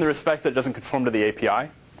different in the respect that it doesn't conform to the API.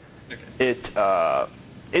 Okay.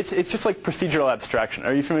 It's just like procedural abstraction.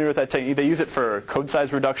 Are you familiar with that technique? They use it for code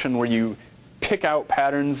size reduction, where you pick out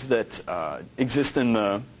patterns that exist in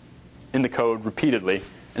the code repeatedly,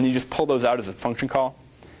 and you just pull those out as a function call.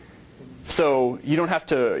 So you don't have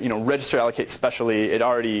to register allocate specially. It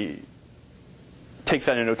already takes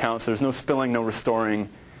that into account. So there's no spilling, no restoring.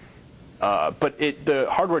 But the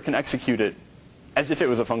hardware can execute it as if it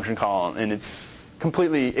was a function call, and it's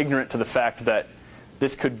completely ignorant to the fact that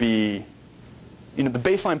this could be, the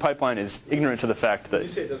baseline pipeline is ignorant to the fact that... When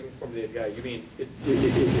you say it doesn't conform to the API, you mean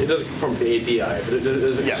it doesn't conform to the API.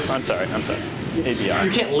 Yes, I'm sorry. API.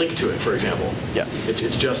 You can't link to it, for example. Yes. But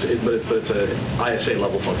it's an ISA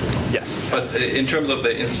level function call. Yes. But in terms of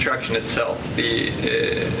the instruction itself,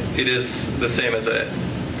 it is the same as a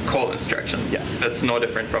call instruction. Yes. That's no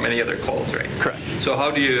different from any other calls, right? Correct. So how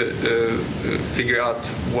do you figure out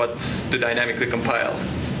what's the dynamically compiled?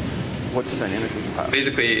 What's the dynamically compiled?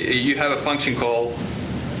 Basically, you have a function call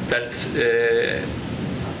that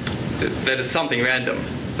is something random.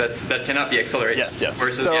 That cannot be accelerated. Yes.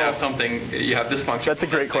 Versus so, you have this function. That's a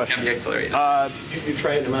great question. That can be accelerated. You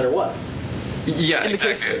try it no matter what. Yeah,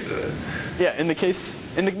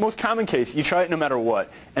 In the most common case, you try it no matter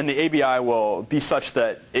what, and the ABI will be such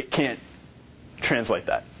that it can't translate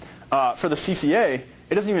that. For the CCA,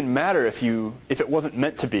 it doesn't even matter if it wasn't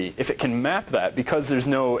meant to be. If it can map that, because there's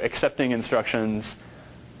no accepting instructions,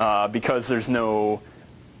 because there's no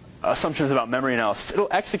assumptions about memory analysis, it'll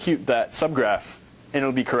execute that subgraph, and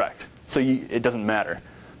it'll be correct. So it doesn't matter.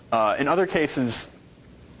 In other cases,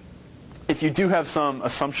 if you do have some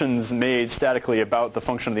assumptions made statically about the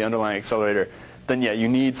function of the underlying accelerator, then yeah, you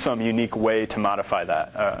need some unique way to modify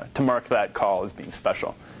that, to mark that call as being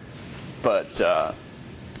special. But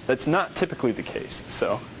that's not typically the case,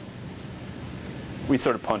 so we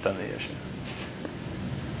sort of punt on the issue.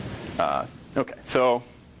 Okay, so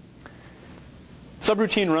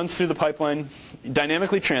subroutine runs through the pipeline, you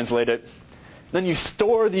dynamically translate it, then you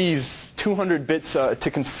store these 200 bits to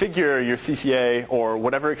configure your CCA or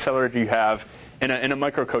whatever accelerator you have in a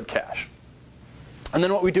microcode cache. And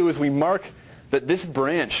then what we do is we mark that this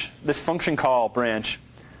branch, this function call branch,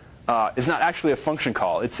 is not actually a function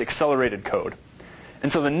call. It's accelerated code.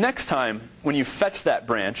 And so the next time when you fetch that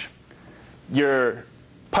branch, your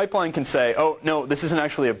pipeline can say, oh, no, this isn't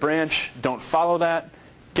actually a branch. Don't follow that.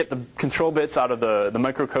 Get the control bits out of the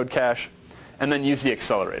microcode cache, and then use the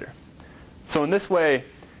accelerator. So in this way,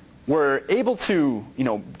 we're able to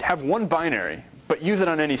have one binary, but use it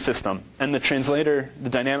on any system. And the translator, the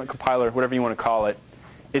dynamic compiler, whatever you want to call it,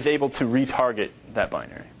 is able to retarget that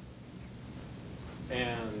binary.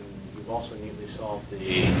 And also neatly solved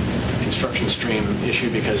the instruction stream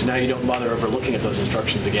issue, because now you don't bother overlooking at those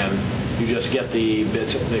instructions again. You just get the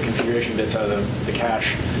bits, the configuration bits out of the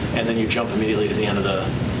cache, and then you jump immediately to the end of the.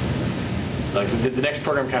 Like the next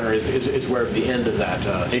program counter is where the end of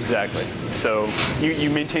that. Exactly. So you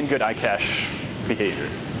maintain good iCache behavior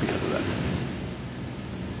because of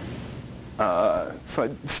that. So I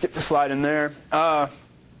skipped a slide in there.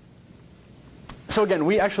 So again,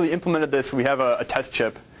 we actually implemented this. We have a test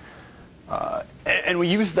chip, and we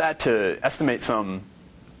used that to estimate some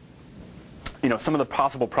of the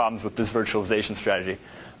possible problems with this virtualization strategy.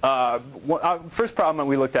 First problem that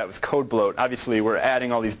we looked at was code bloat. Obviously, we're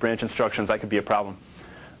adding all these branch instructions. That could be a problem.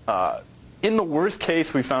 In the worst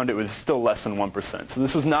case, we found it was still less than 1%. So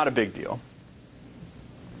this was not a big deal.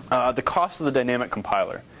 The cost of the dynamic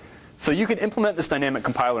compiler. So you could implement this dynamic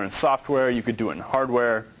compiler in software. You could do it in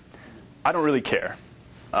hardware. I don't really care.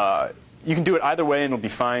 You can do it either way and it'll be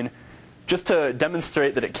fine. Just to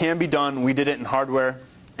demonstrate that it can be done, we did it in hardware.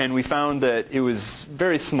 And we found that it was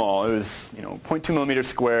very small. It was 0.2 millimeters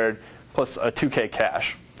squared plus a 2K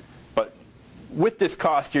cache. But with this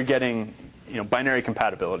cost, you're getting binary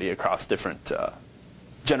compatibility across different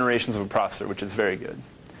generations of a processor, which is very good.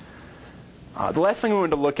 The last thing we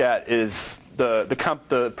wanted to look at is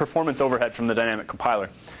the performance overhead from the dynamic compiler.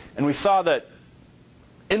 And we saw that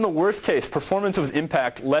in the worst case, performance was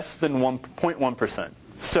impact less than 0.1%.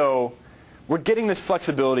 So we're getting this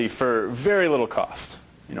flexibility for very little cost.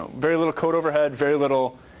 Very little code overhead, very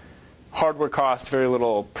little hardware cost, very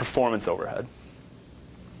little performance overhead.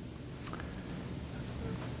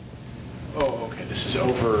 Oh, okay. This is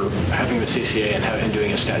over having the CCA and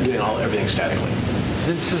doing everything statically.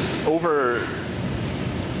 This is over.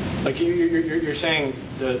 Like you're saying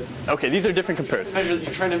the. Okay, these are different comparisons.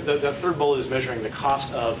 You're trying to. The third bullet is measuring the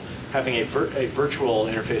cost of having a virtual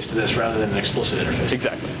interface to this rather than an explicit interface.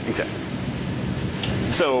 Exactly.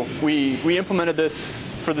 So we implemented this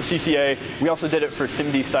for the CCA. We also did it for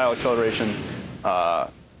SIMD style acceleration.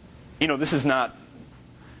 This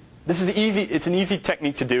is easy. It's an easy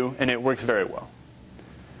technique to do, and it works very well.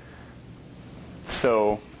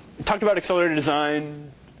 So we talked about accelerator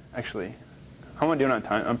design. Actually, how am I doing on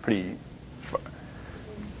time? I'm pretty far.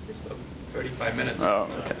 Just 35 minutes. Oh,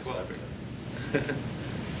 okay.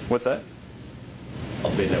 What's that?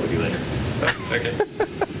 I'll debate that with you later. Okay.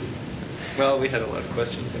 Well, we had a lot of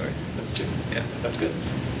questions. Sorry. That's true. Yeah, that's good.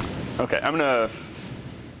 Okay, I'm going to,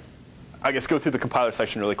 I guess, go through the compiler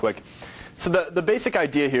section really quick. So the basic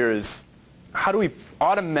idea here is, how do we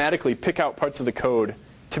automatically pick out parts of the code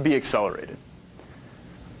to be accelerated?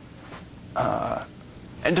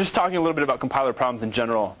 And just talking a little bit about compiler problems in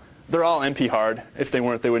general, they're all NP hard. If they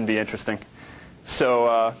weren't, they wouldn't be interesting.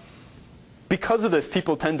 So because of this,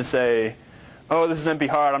 people tend to say, oh, this is NP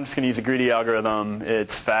hard, I'm just going to use a greedy algorithm.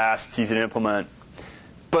 It's fast, it's easy to implement.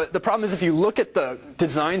 But the problem is, if you look at the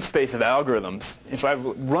design space of algorithms, if I have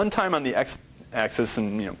runtime on the x-axis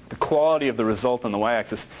and the quality of the result on the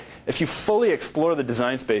y-axis, if you fully explore the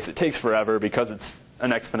design space, it takes forever because it's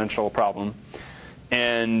an exponential problem.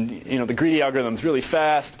 And the greedy algorithm is really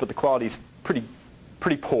fast, but the quality is pretty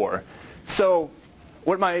poor. So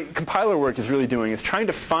what my compiler work is really doing is trying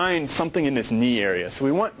to find something in this knee area. So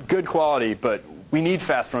we want good quality, but we need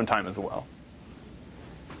fast runtime as well.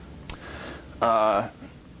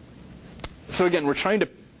 So again,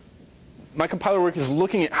 my compiler work is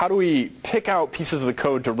looking at how do we pick out pieces of the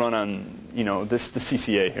code to run on the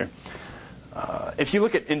CCA here. If you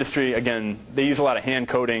look at industry, again, they use a lot of hand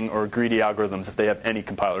coding or greedy algorithms if they have any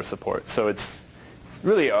compiler support. So it's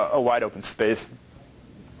really a wide open space.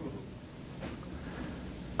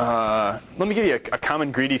 Let me give you a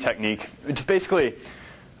common greedy technique. It's basically,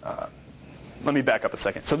 let me back up a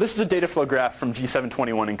second. So this is a data flow graph from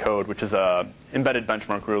G721 in code, which is an embedded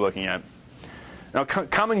benchmark we were looking at. Now,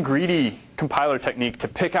 common greedy compiler technique to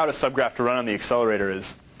pick out a subgraph to run on the accelerator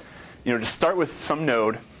is, just start with some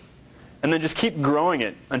node, and then just keep growing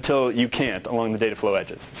it until you can't along the data flow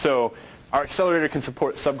edges. So our accelerator can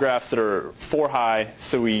support subgraphs that are 4 high,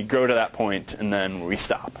 so we grow to that point, and then we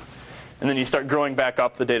stop. And then you start growing back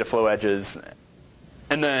up the data flow edges,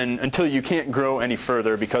 and then until you can't grow any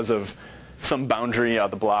further because of some boundary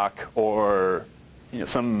of the block or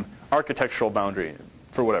some architectural boundary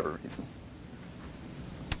for whatever reason.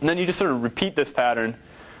 And then you just sort of repeat this pattern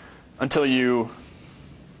until you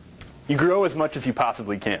grow as much as you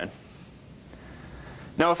possibly can.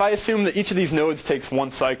 Now, if I assume that each of these nodes takes 1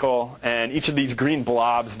 cycle and each of these green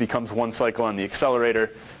blobs becomes 1 cycle on the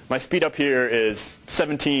accelerator, my speed up here is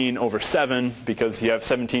 17 over 7 because you have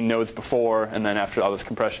 17 nodes before, and then after all this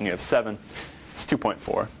compression you have 7. It's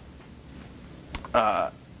 2.4.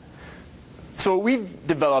 So what we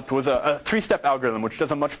developed was a three-step algorithm which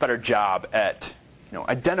does a much better job at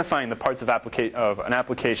identifying the parts of an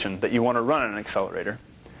application that you want to run on an accelerator.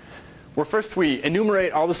 Where first we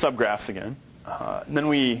enumerate all the subgraphs again. And then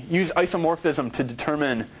we use isomorphism to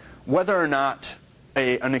determine whether or not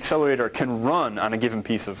an accelerator can run on a given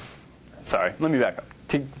piece of... Sorry, let me back up.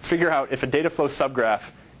 To figure out if a data flow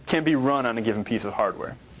subgraph can be run on a given piece of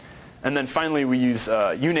hardware. And then finally we use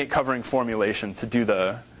unit covering formulation to do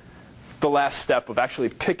the last step of actually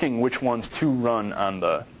picking which ones to run on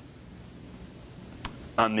the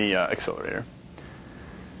accelerator.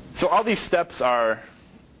 So all these steps are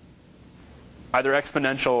either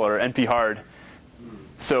exponential or NP-hard.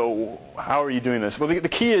 So how are you doing this? Well, the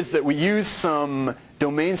key is that we use some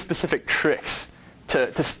domain-specific tricks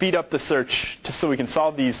to speed up the search just so we can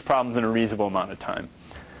solve these problems in a reasonable amount of time.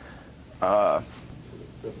 So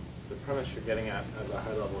the premise you're getting at a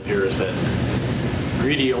high level here is that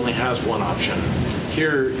greedy only has one option.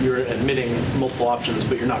 Here you're admitting multiple options,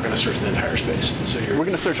 but you're not going to search the entire space. So we're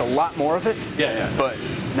going to search a lot more of it, yeah. But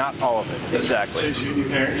not all of it. Exactly. So you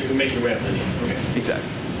can make your way up linear. Okay. Exactly.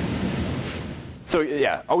 So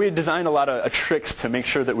yeah, we had designed a lot of tricks to make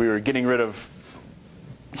sure that we were getting rid of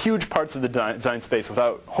huge parts of the design space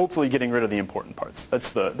without hopefully getting rid of the important parts. That's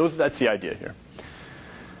the idea here.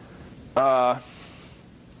 So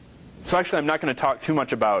actually I'm not going to talk too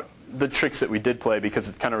much about the tricks that we did play because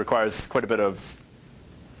it kind of requires quite a bit of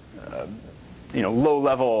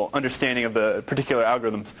low-level understanding of the particular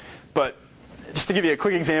algorithms. But just to give you a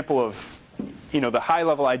quick example of the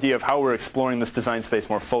high-level idea of how we're exploring this design space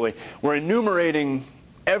more fully, we're enumerating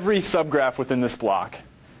every subgraph within this block.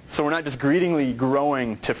 So we're not just greedily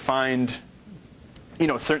growing to find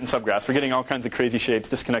certain subgraphs. We're getting all kinds of crazy shapes,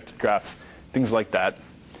 disconnected graphs, things like that.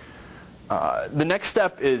 The next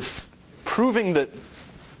step is proving that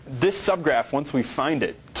this subgraph, once we find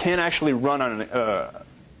it, can actually run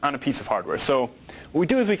on a piece of hardware. So what we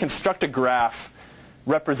do is we construct a graph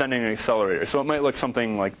representing an accelerator. So it might look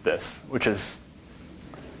something like this, which is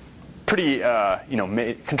pretty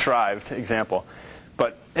contrived example.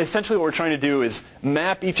 But essentially what we're trying to do is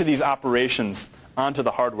map each of these operations onto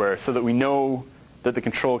the hardware so that we know that the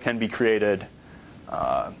control can be created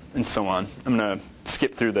and so on. I'm going to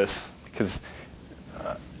skip through this because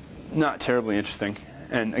not terribly interesting.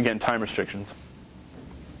 And again, time restrictions.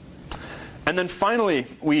 And then finally,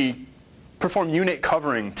 we perform unit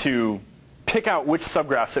covering to pick out which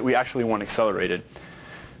subgraphs that we actually want accelerated.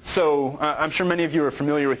 So I'm sure many of you are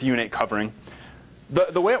familiar with unit covering.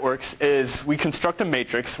 The way it works is we construct a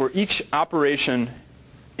matrix where each operation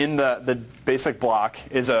in the basic block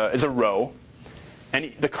is a row.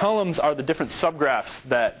 And the columns are the different subgraphs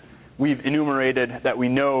that we've enumerated that we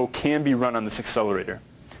know can be run on this accelerator.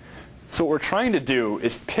 So what we're trying to do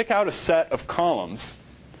is pick out a set of columns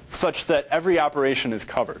such that every operation is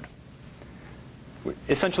covered.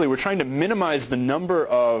 Essentially, we're trying to minimize the number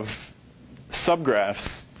of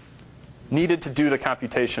subgraphs needed to do the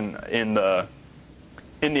computation in the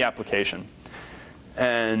application.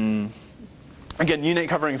 And again, unit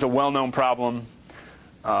covering is a well-known problem.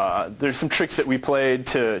 There's some tricks that we played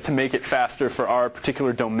to make it faster for our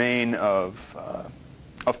particular domain of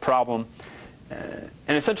problem.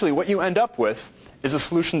 And essentially what you end up with is a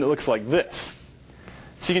solution that looks like this.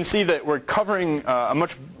 So you can see that we're covering a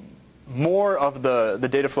much more of the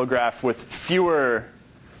data flow graph with fewer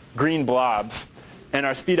green blobs, and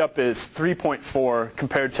our speed up is 3.4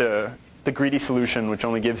 compared to the greedy solution, which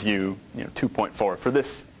only gives you 2.4 for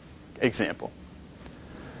this example.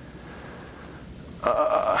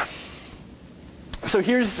 So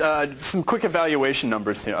here's some quick evaluation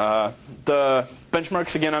numbers here. The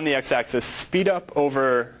benchmarks again on the x-axis, speed up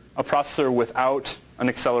over a processor without an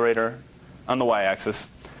accelerator on the y-axis.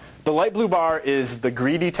 The light blue bar is the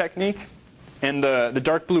greedy technique, and the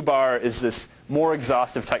dark blue bar is this more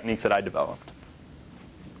exhaustive technique that I developed.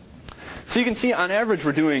 So you can see on average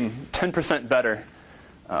we're doing 10% better.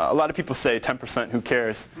 A lot of people say 10%, who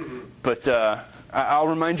cares? But I'll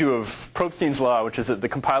remind you of Probstein's law, which is that the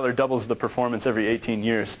compiler doubles the performance every 18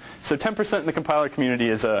 years. So 10% in the compiler community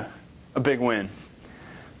is a big win.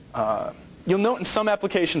 You'll note in some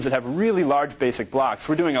applications that have really large basic blocks,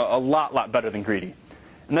 we're doing a lot better than greedy.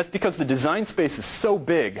 And that's because the design space is so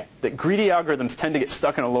big that greedy algorithms tend to get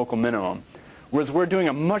stuck in a local minimum, whereas we're doing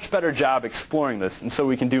a much better job exploring this, and so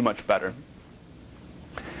we can do much better.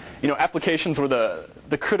 Applications where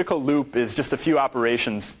the critical loop is just a few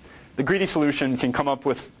operations, the greedy solution can come up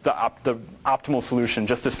with the optimal solution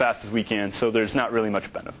just as fast as we can, so there's not really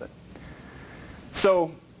much benefit.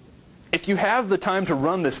 So if you have the time to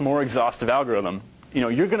run this more exhaustive algorithm,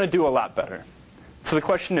 you're going to do a lot better. So the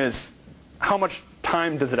question is, how much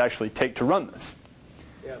time does it actually take to run this?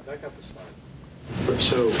 Yeah, back up the slide.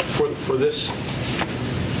 So for this,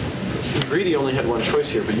 Greedy only had one choice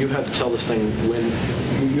here, but you had to tell this thing when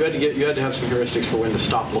you had to have some heuristics for when to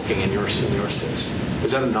stop looking in your case.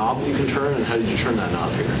 Is that a knob that you can turn, and how did you turn that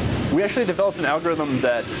knob here? We actually developed an algorithm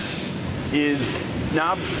that is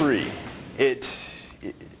knob-free.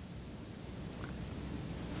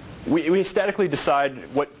 We statically decide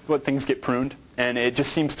what things get pruned, and it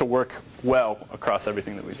just seems to work well across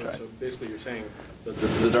everything that we've tried. So basically you're saying that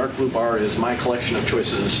the dark blue bar is my collection of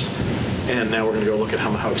choices, and now we're going to go look at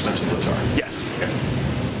how expensive those are. Yes. Okay.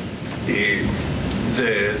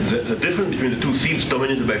 The difference between the two seems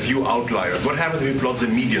dominated by a few outliers. What happens if we plot the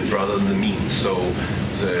medians rather than the means? So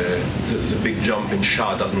the big jump in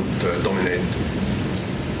SHA doesn't dominate.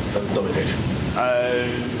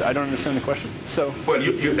 I don't understand the question. So. Well,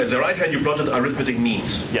 you at the right hand you plotted arithmetic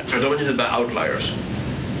means. Yes. So dominated by outliers.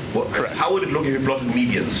 Correct. How would it look if you plotted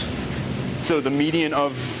medians? So the median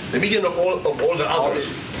of all the others,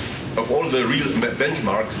 of all the real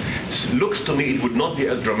benchmarks, looks to me it would not be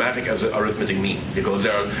as dramatic as the arithmetic mean, because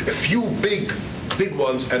there are a few big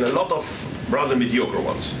ones and a lot of rather mediocre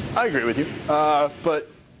ones. I agree with you, but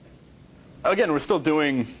again, we're still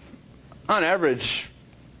doing, on average,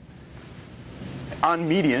 on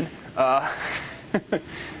median. I'd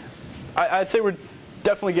say we're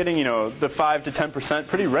definitely getting, the 5 to 10%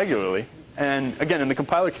 pretty regularly. And again, in the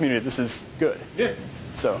compiler community, this is good. Yeah.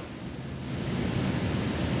 So,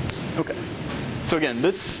 okay. So again,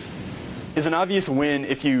 this is an obvious win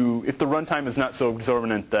if the runtime is not so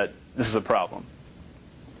exorbitant that this is a problem.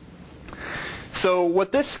 So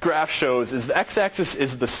what this graph shows is the x-axis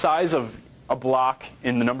is the size of a block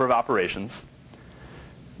in the number of operations.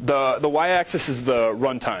 The y-axis is the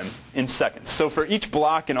runtime in seconds. So for each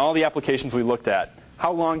block in all the applications we looked at,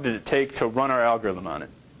 how long did it take to run our algorithm on it?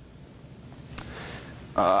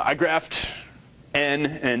 I graphed n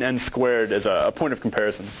and n squared as a point of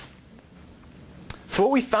comparison. So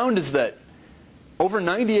what we found is that over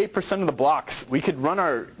 98% of the blocks, we could run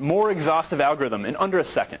our more exhaustive algorithm in under a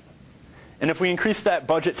second. And if we increase that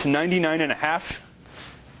budget to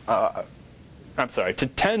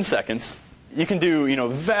 10 seconds, you can do, the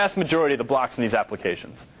vast majority of the blocks in these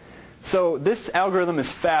applications. So this algorithm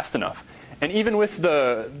is fast enough. And even with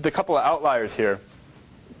the couple of outliers here,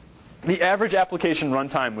 the average application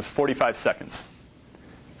runtime was 45 seconds.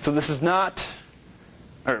 So this is not,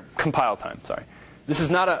 or compile time, sorry. This is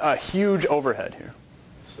not a huge overhead here.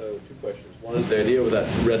 So 2 questions. One is the idea with that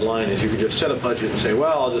red line is you can just set a budget and say,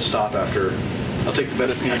 well, I'll just stop after, I'll take the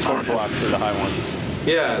best the important blocks are the high ones.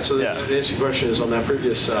 Yeah, so the answer to your question is on that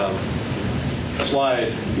previous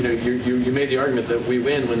slide, you made the argument that we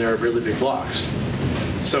win when there are really big blocks.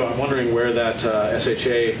 So I'm wondering where that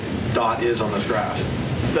SHA dot is on this graph.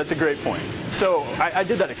 That's a great point. So I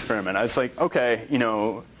did that experiment. I was like, okay,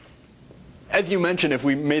 as you mentioned, if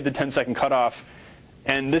we made the 10-second cutoff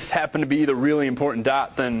and this happened to be the really important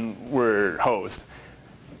dot, then we're hosed.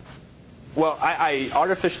 Well, I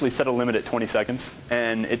artificially set a limit at 20 seconds,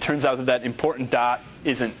 and it turns out that important dot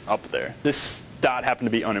isn't up there. This dot happened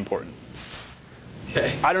to be unimportant.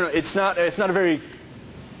 Okay. I don't know. It's not a very.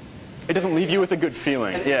 It doesn't leave you with a good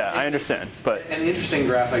feeling. Yeah, I understand. But an interesting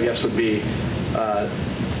graph, I guess, would be to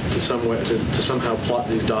somehow plot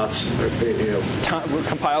these dots.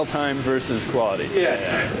 Compile time versus quality. Yeah,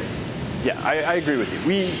 exactly. Yeah, I agree with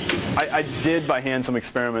you. I did by hand some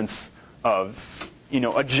experiments of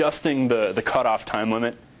adjusting the cutoff time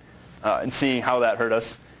limit and seeing how that hurt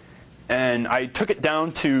us. And I took it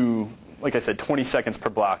down to, like I said, 20 seconds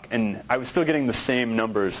per block, and I was still getting the same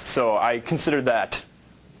numbers. So I considered that.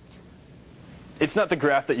 It's not the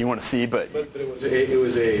graph that you want to see, but it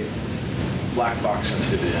was a black box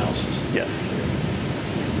sensitivity analysis. Yes.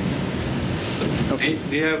 Okay.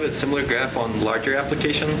 Do you have a similar graph on larger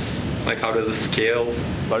applications? Like how does it scale?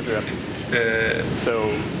 Larger applications. So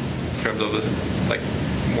in terms of like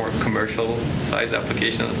more commercial size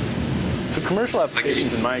applications. So commercial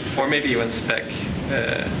applications, in my experience, or maybe even spec.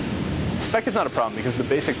 Spec is not a problem because the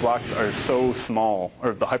basic blocks are so small,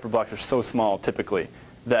 or the hyperblocks are so small typically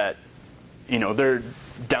that they're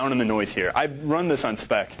down in the noise here. I've run this on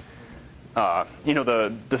spec. The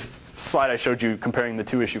slide I showed you comparing the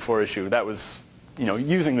 2-issue, 4-issue, that was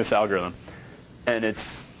using this algorithm, and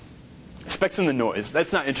it's spec's in the noise.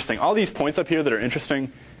 That's not interesting. All these points up here that are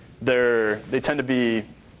interesting, they tend to be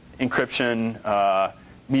encryption,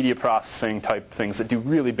 media processing type things that do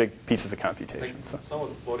really big pieces of computation. Like some of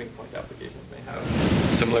the floating point applications may have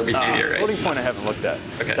similar behavior, right? Floating point I haven't looked at.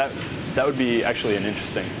 Okay. That would be actually an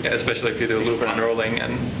interesting. Yeah, especially if you do loop unrolling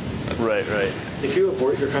and Right, right. If you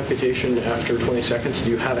abort your computation after 20 seconds, do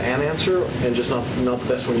you have an answer and just not the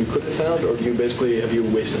best one you could have found, or do you basically, have you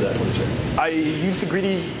wasted that 20 seconds? I use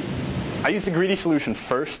the greedy solution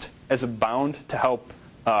first as a bound to help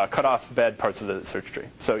cut off bad parts of the search tree.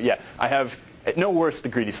 So yeah, I have at no worse the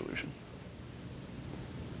greedy solution.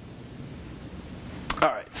 All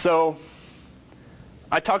right, so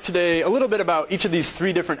I talked today a little bit about each of these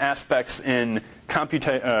three different aspects in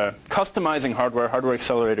customizing hardware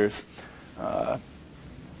accelerators.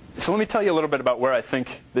 So let me tell you a little bit about where I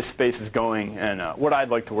think this space is going and what I'd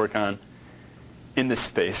like to work on in this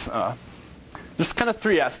space. There's kind of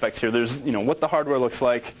three aspects here. There's what the hardware looks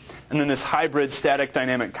like, and then this hybrid static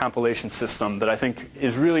dynamic compilation system that I think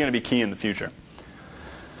is really going to be key in the future.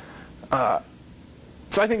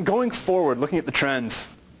 So I think going forward, looking at the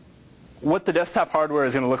trends, what the desktop hardware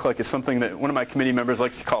is going to look like is something that one of my committee members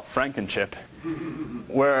likes to call Frankenchip,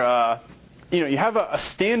 where you have a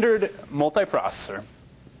standard multiprocessor,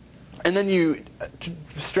 and then you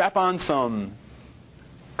strap on some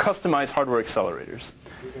customized hardware accelerators.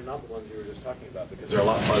 These are not the ones you were just talking about because they're a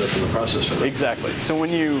lot farther from the processor. Exactly. So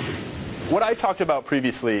what I talked about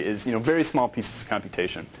previously is very small pieces of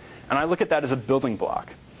computation, and I look at that as a building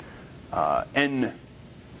block. And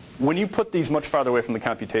when you put these much farther away from the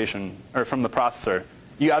computation or from the processor,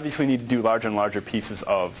 you obviously need to do larger and larger pieces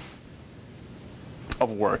of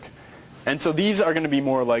work. And so these are going to be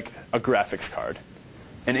more like a graphics card.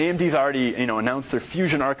 And AMD's already announced their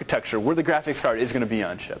Fusion architecture where the graphics card is going to be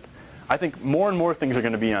on chip. I think more and more things are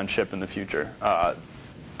going to be on chip in the future.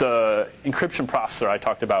 The encryption processor I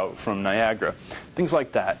talked about from Niagara, things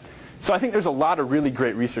like that. So I think there's a lot of really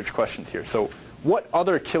great research questions here. So what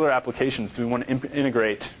other killer applications do we want to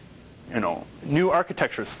integrate new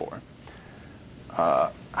architectures for?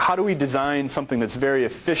 How do we design something that's very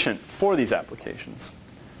efficient for these applications?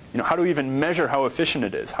 How do we even measure how efficient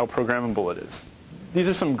it is, how programmable it is? These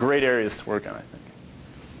are some great areas to work on, I think.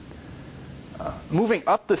 Moving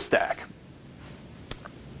up the stack,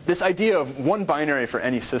 this idea of one binary for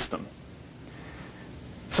any system.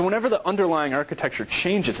 So whenever the underlying architecture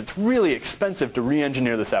changes, it's really expensive to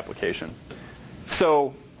re-engineer this application.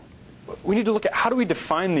 So we need to look at how do we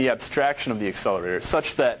define the abstraction of the accelerator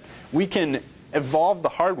such that we can evolve the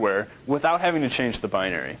hardware without having to change the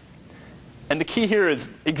binary. And the key here is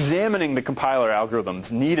examining the compiler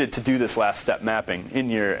algorithms needed to do this last step mapping in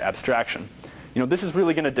your abstraction. This is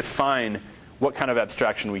really going to define what kind of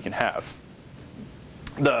abstraction we can have.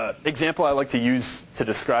 The example I like to use to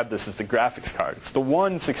describe this is the graphics card. It's the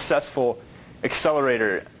one successful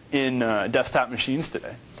accelerator in desktop machines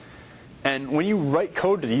today. And when you write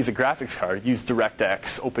code to use a graphics card, use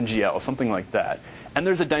DirectX, OpenGL, something like that. And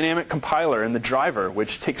there's a dynamic compiler in the driver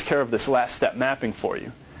which takes care of this last step mapping for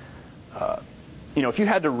you. If you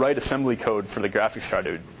had to write assembly code for the graphics card,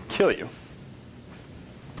 it would kill you.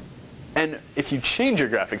 And if you change your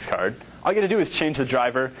graphics card, all you got to do is change the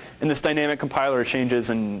driver, and this dynamic compiler changes,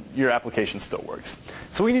 and your application still works.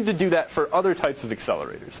 So we need to do that for other types of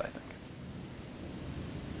accelerators, I think.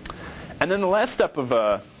 And then the last step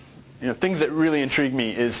of things that really intrigue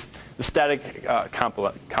me is the static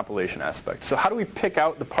compilation aspect. So how do we pick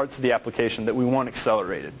out the parts of the application that we want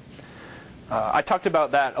accelerated? I talked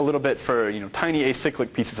about that a little bit for tiny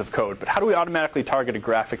acyclic pieces of code, but how do we automatically target a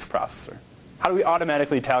graphics processor? How do we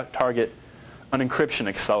automatically target an encryption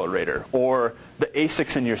accelerator or the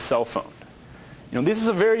ASICs in your cell phone? This is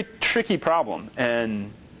a very tricky problem,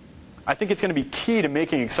 and I think it's going to be key to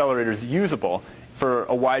making accelerators usable for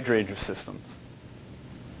a wide range of systems.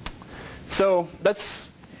 So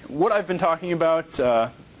that's what I've been talking about.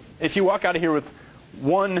 If you walk out of here with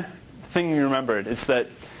one thing you remembered, it's that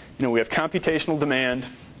we have computational demand,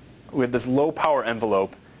 we have this low power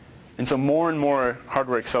envelope, and so more and more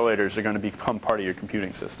hardware accelerators are going to become part of your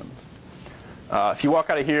computing systems. If you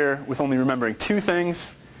walk out of here with only remembering two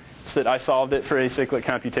things, it's that I solved it for acyclic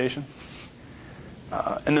computation.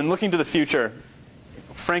 And then looking to the future,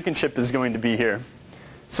 Frankenchip is going to be here.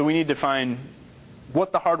 So we need to find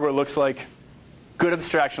what the hardware looks like, good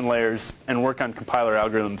abstraction layers, and work on compiler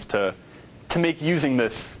algorithms to make using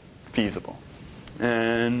this feasible.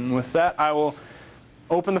 And with that, I will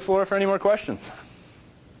open the floor for any more questions.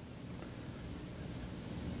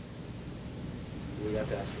 We have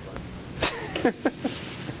to ask for one.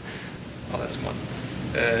 I'll ask one.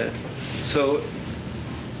 So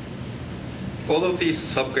all of these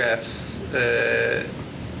subgraphs,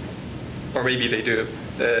 or maybe they do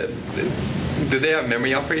they have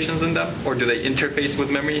memory operations in them, or do they interface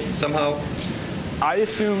with memory somehow? I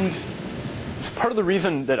assumed, it's part of the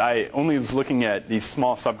reason that I only was looking at these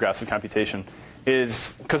small subgraphs of computation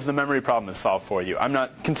is because the memory problem is solved for you. I'm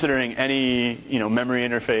not considering any memory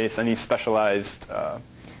interface, any specialized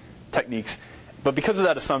techniques. But because of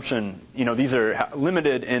that assumption, these are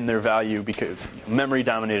limited in their value because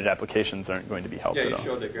memory-dominated applications aren't going to be helped at all. Yeah, you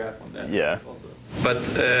showed the graph on that. Yeah. Also. But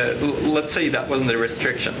let's say that wasn't a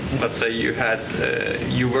restriction. Let's say you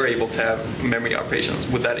were able to have memory operations.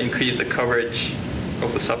 Would that increase the coverage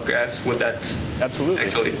of the subgraphs? Would that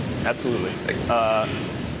absolutely? Absolutely.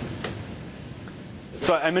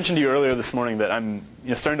 So I mentioned to you earlier this morning that I'm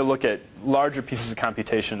starting to look at larger pieces of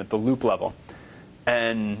computation at the loop level,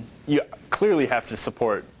 and you clearly have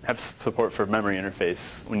support for memory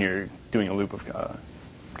interface when you're doing a loop of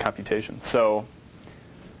computation. So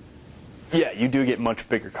yeah, you do get much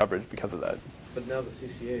bigger coverage because of that. But now the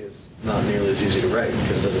CCA is not nearly as easy to write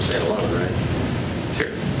because it doesn't stand alone, right?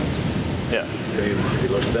 Sure. Yeah. Have you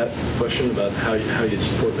looked at that question about how you'd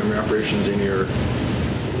support memory operations in your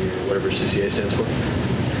whatever CCA stands for?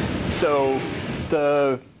 So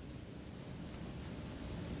the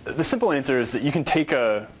simple answer is that you can take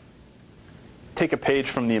a page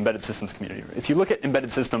from the embedded systems community. If you look at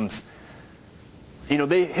embedded systems,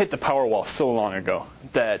 they hit the power wall so long ago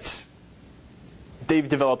that they've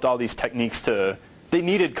developed all these techniques they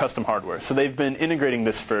needed custom hardware. So they've been integrating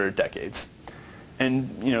this for decades.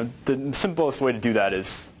 And the simplest way to do that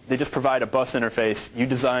is they just provide a bus interface. You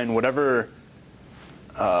design whatever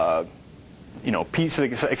piece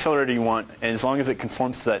of accelerator you want, and as long as it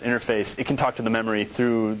conforms to that interface, it can talk to the memory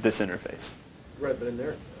through this interface. Right, but in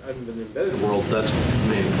the embedded world, that's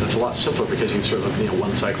a lot simpler because you sort of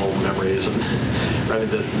one cycle memories, and right,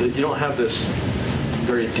 you don't have this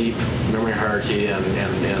very deep memory hierarchy, and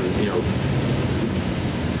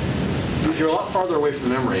you're a lot farther away from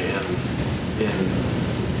the memory in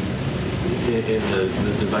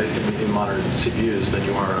the device in modern CPUs than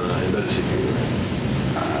you are on an embedded CPU.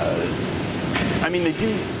 They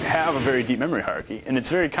do have a very deep memory hierarchy, and it's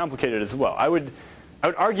very complicated as well. I would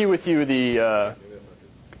argue with you they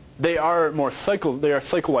are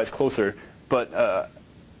cycle-wise closer, but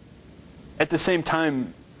at the same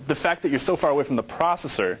time, the fact that you're so far away from the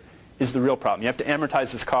processor is the real problem. You have to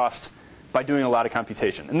amortize this cost by doing a lot of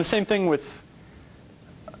computation. And the same thing with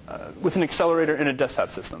an accelerator in a desktop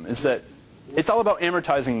system is that it's all about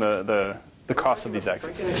amortizing the cost of these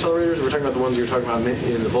accesses. Accelerators, we're talking about the ones you're talking about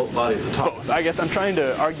in the body at the top. Both. I guess I'm trying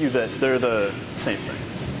to argue that they're the same thing.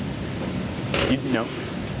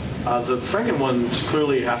 The Franken ones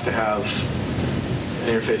clearly have to have an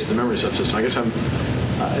interface to the memory subsystem. I guess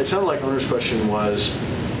it sounded like owner's question was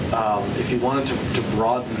if you wanted to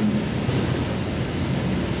broaden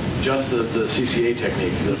just the CCA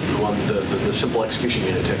technique, the simple execution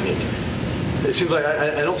unit technique. It seems like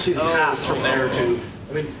I don't see the path from there to.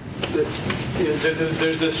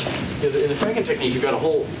 There's this in the Franken technique. You've got a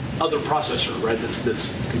whole other processor, right?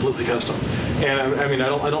 That's completely custom, and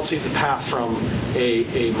I don't see the path from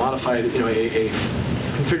a modified, a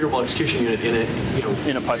configurable execution unit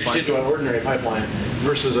in a pipeline into an ordinary pipeline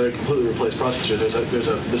versus a completely replaced processor.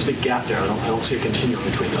 There's a big gap there. I don't see a continuum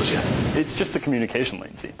between those yet. It's just the communication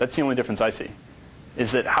latency. That's the only difference I see.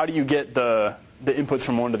 Is that how do you get the inputs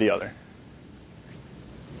from one to the other?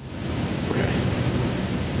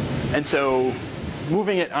 And so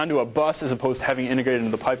moving it onto a bus as opposed to having it integrated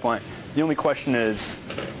into the pipeline, the only question is,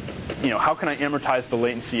 how can I amortize the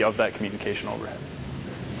latency of that communication overhead?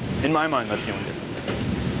 In my mind, that's the only difference.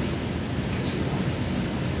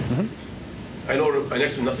 I know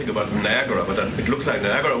next to nothing about Niagara, but it looks like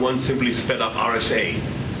Niagara 1 simply sped up RSA,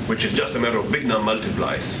 which is just a matter of big num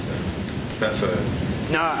multiplies.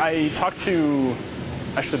 Now, I talked to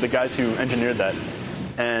actually the guys who engineered that,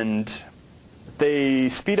 and they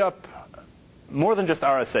speed up more than just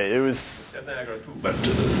RSA. It was Niagara 2, but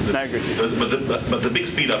the big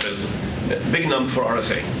speed up is big num for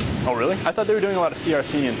RSA. Oh, really? I thought they were doing a lot of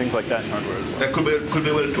CRC and things like that in hardware as well. That could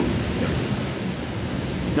be well too. Yeah.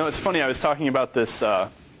 No, it's funny. I was talking about this when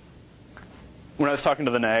I was talking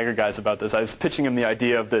to the Niagara guys about this. I was pitching him the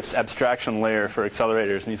idea of this abstraction layer for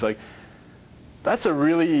accelerators, and he's like, "That's a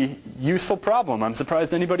really useful problem. I'm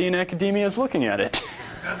surprised anybody in academia is looking at it."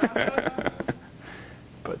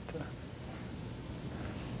 But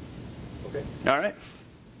okay. All right.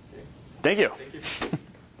 Thank you. Thank you.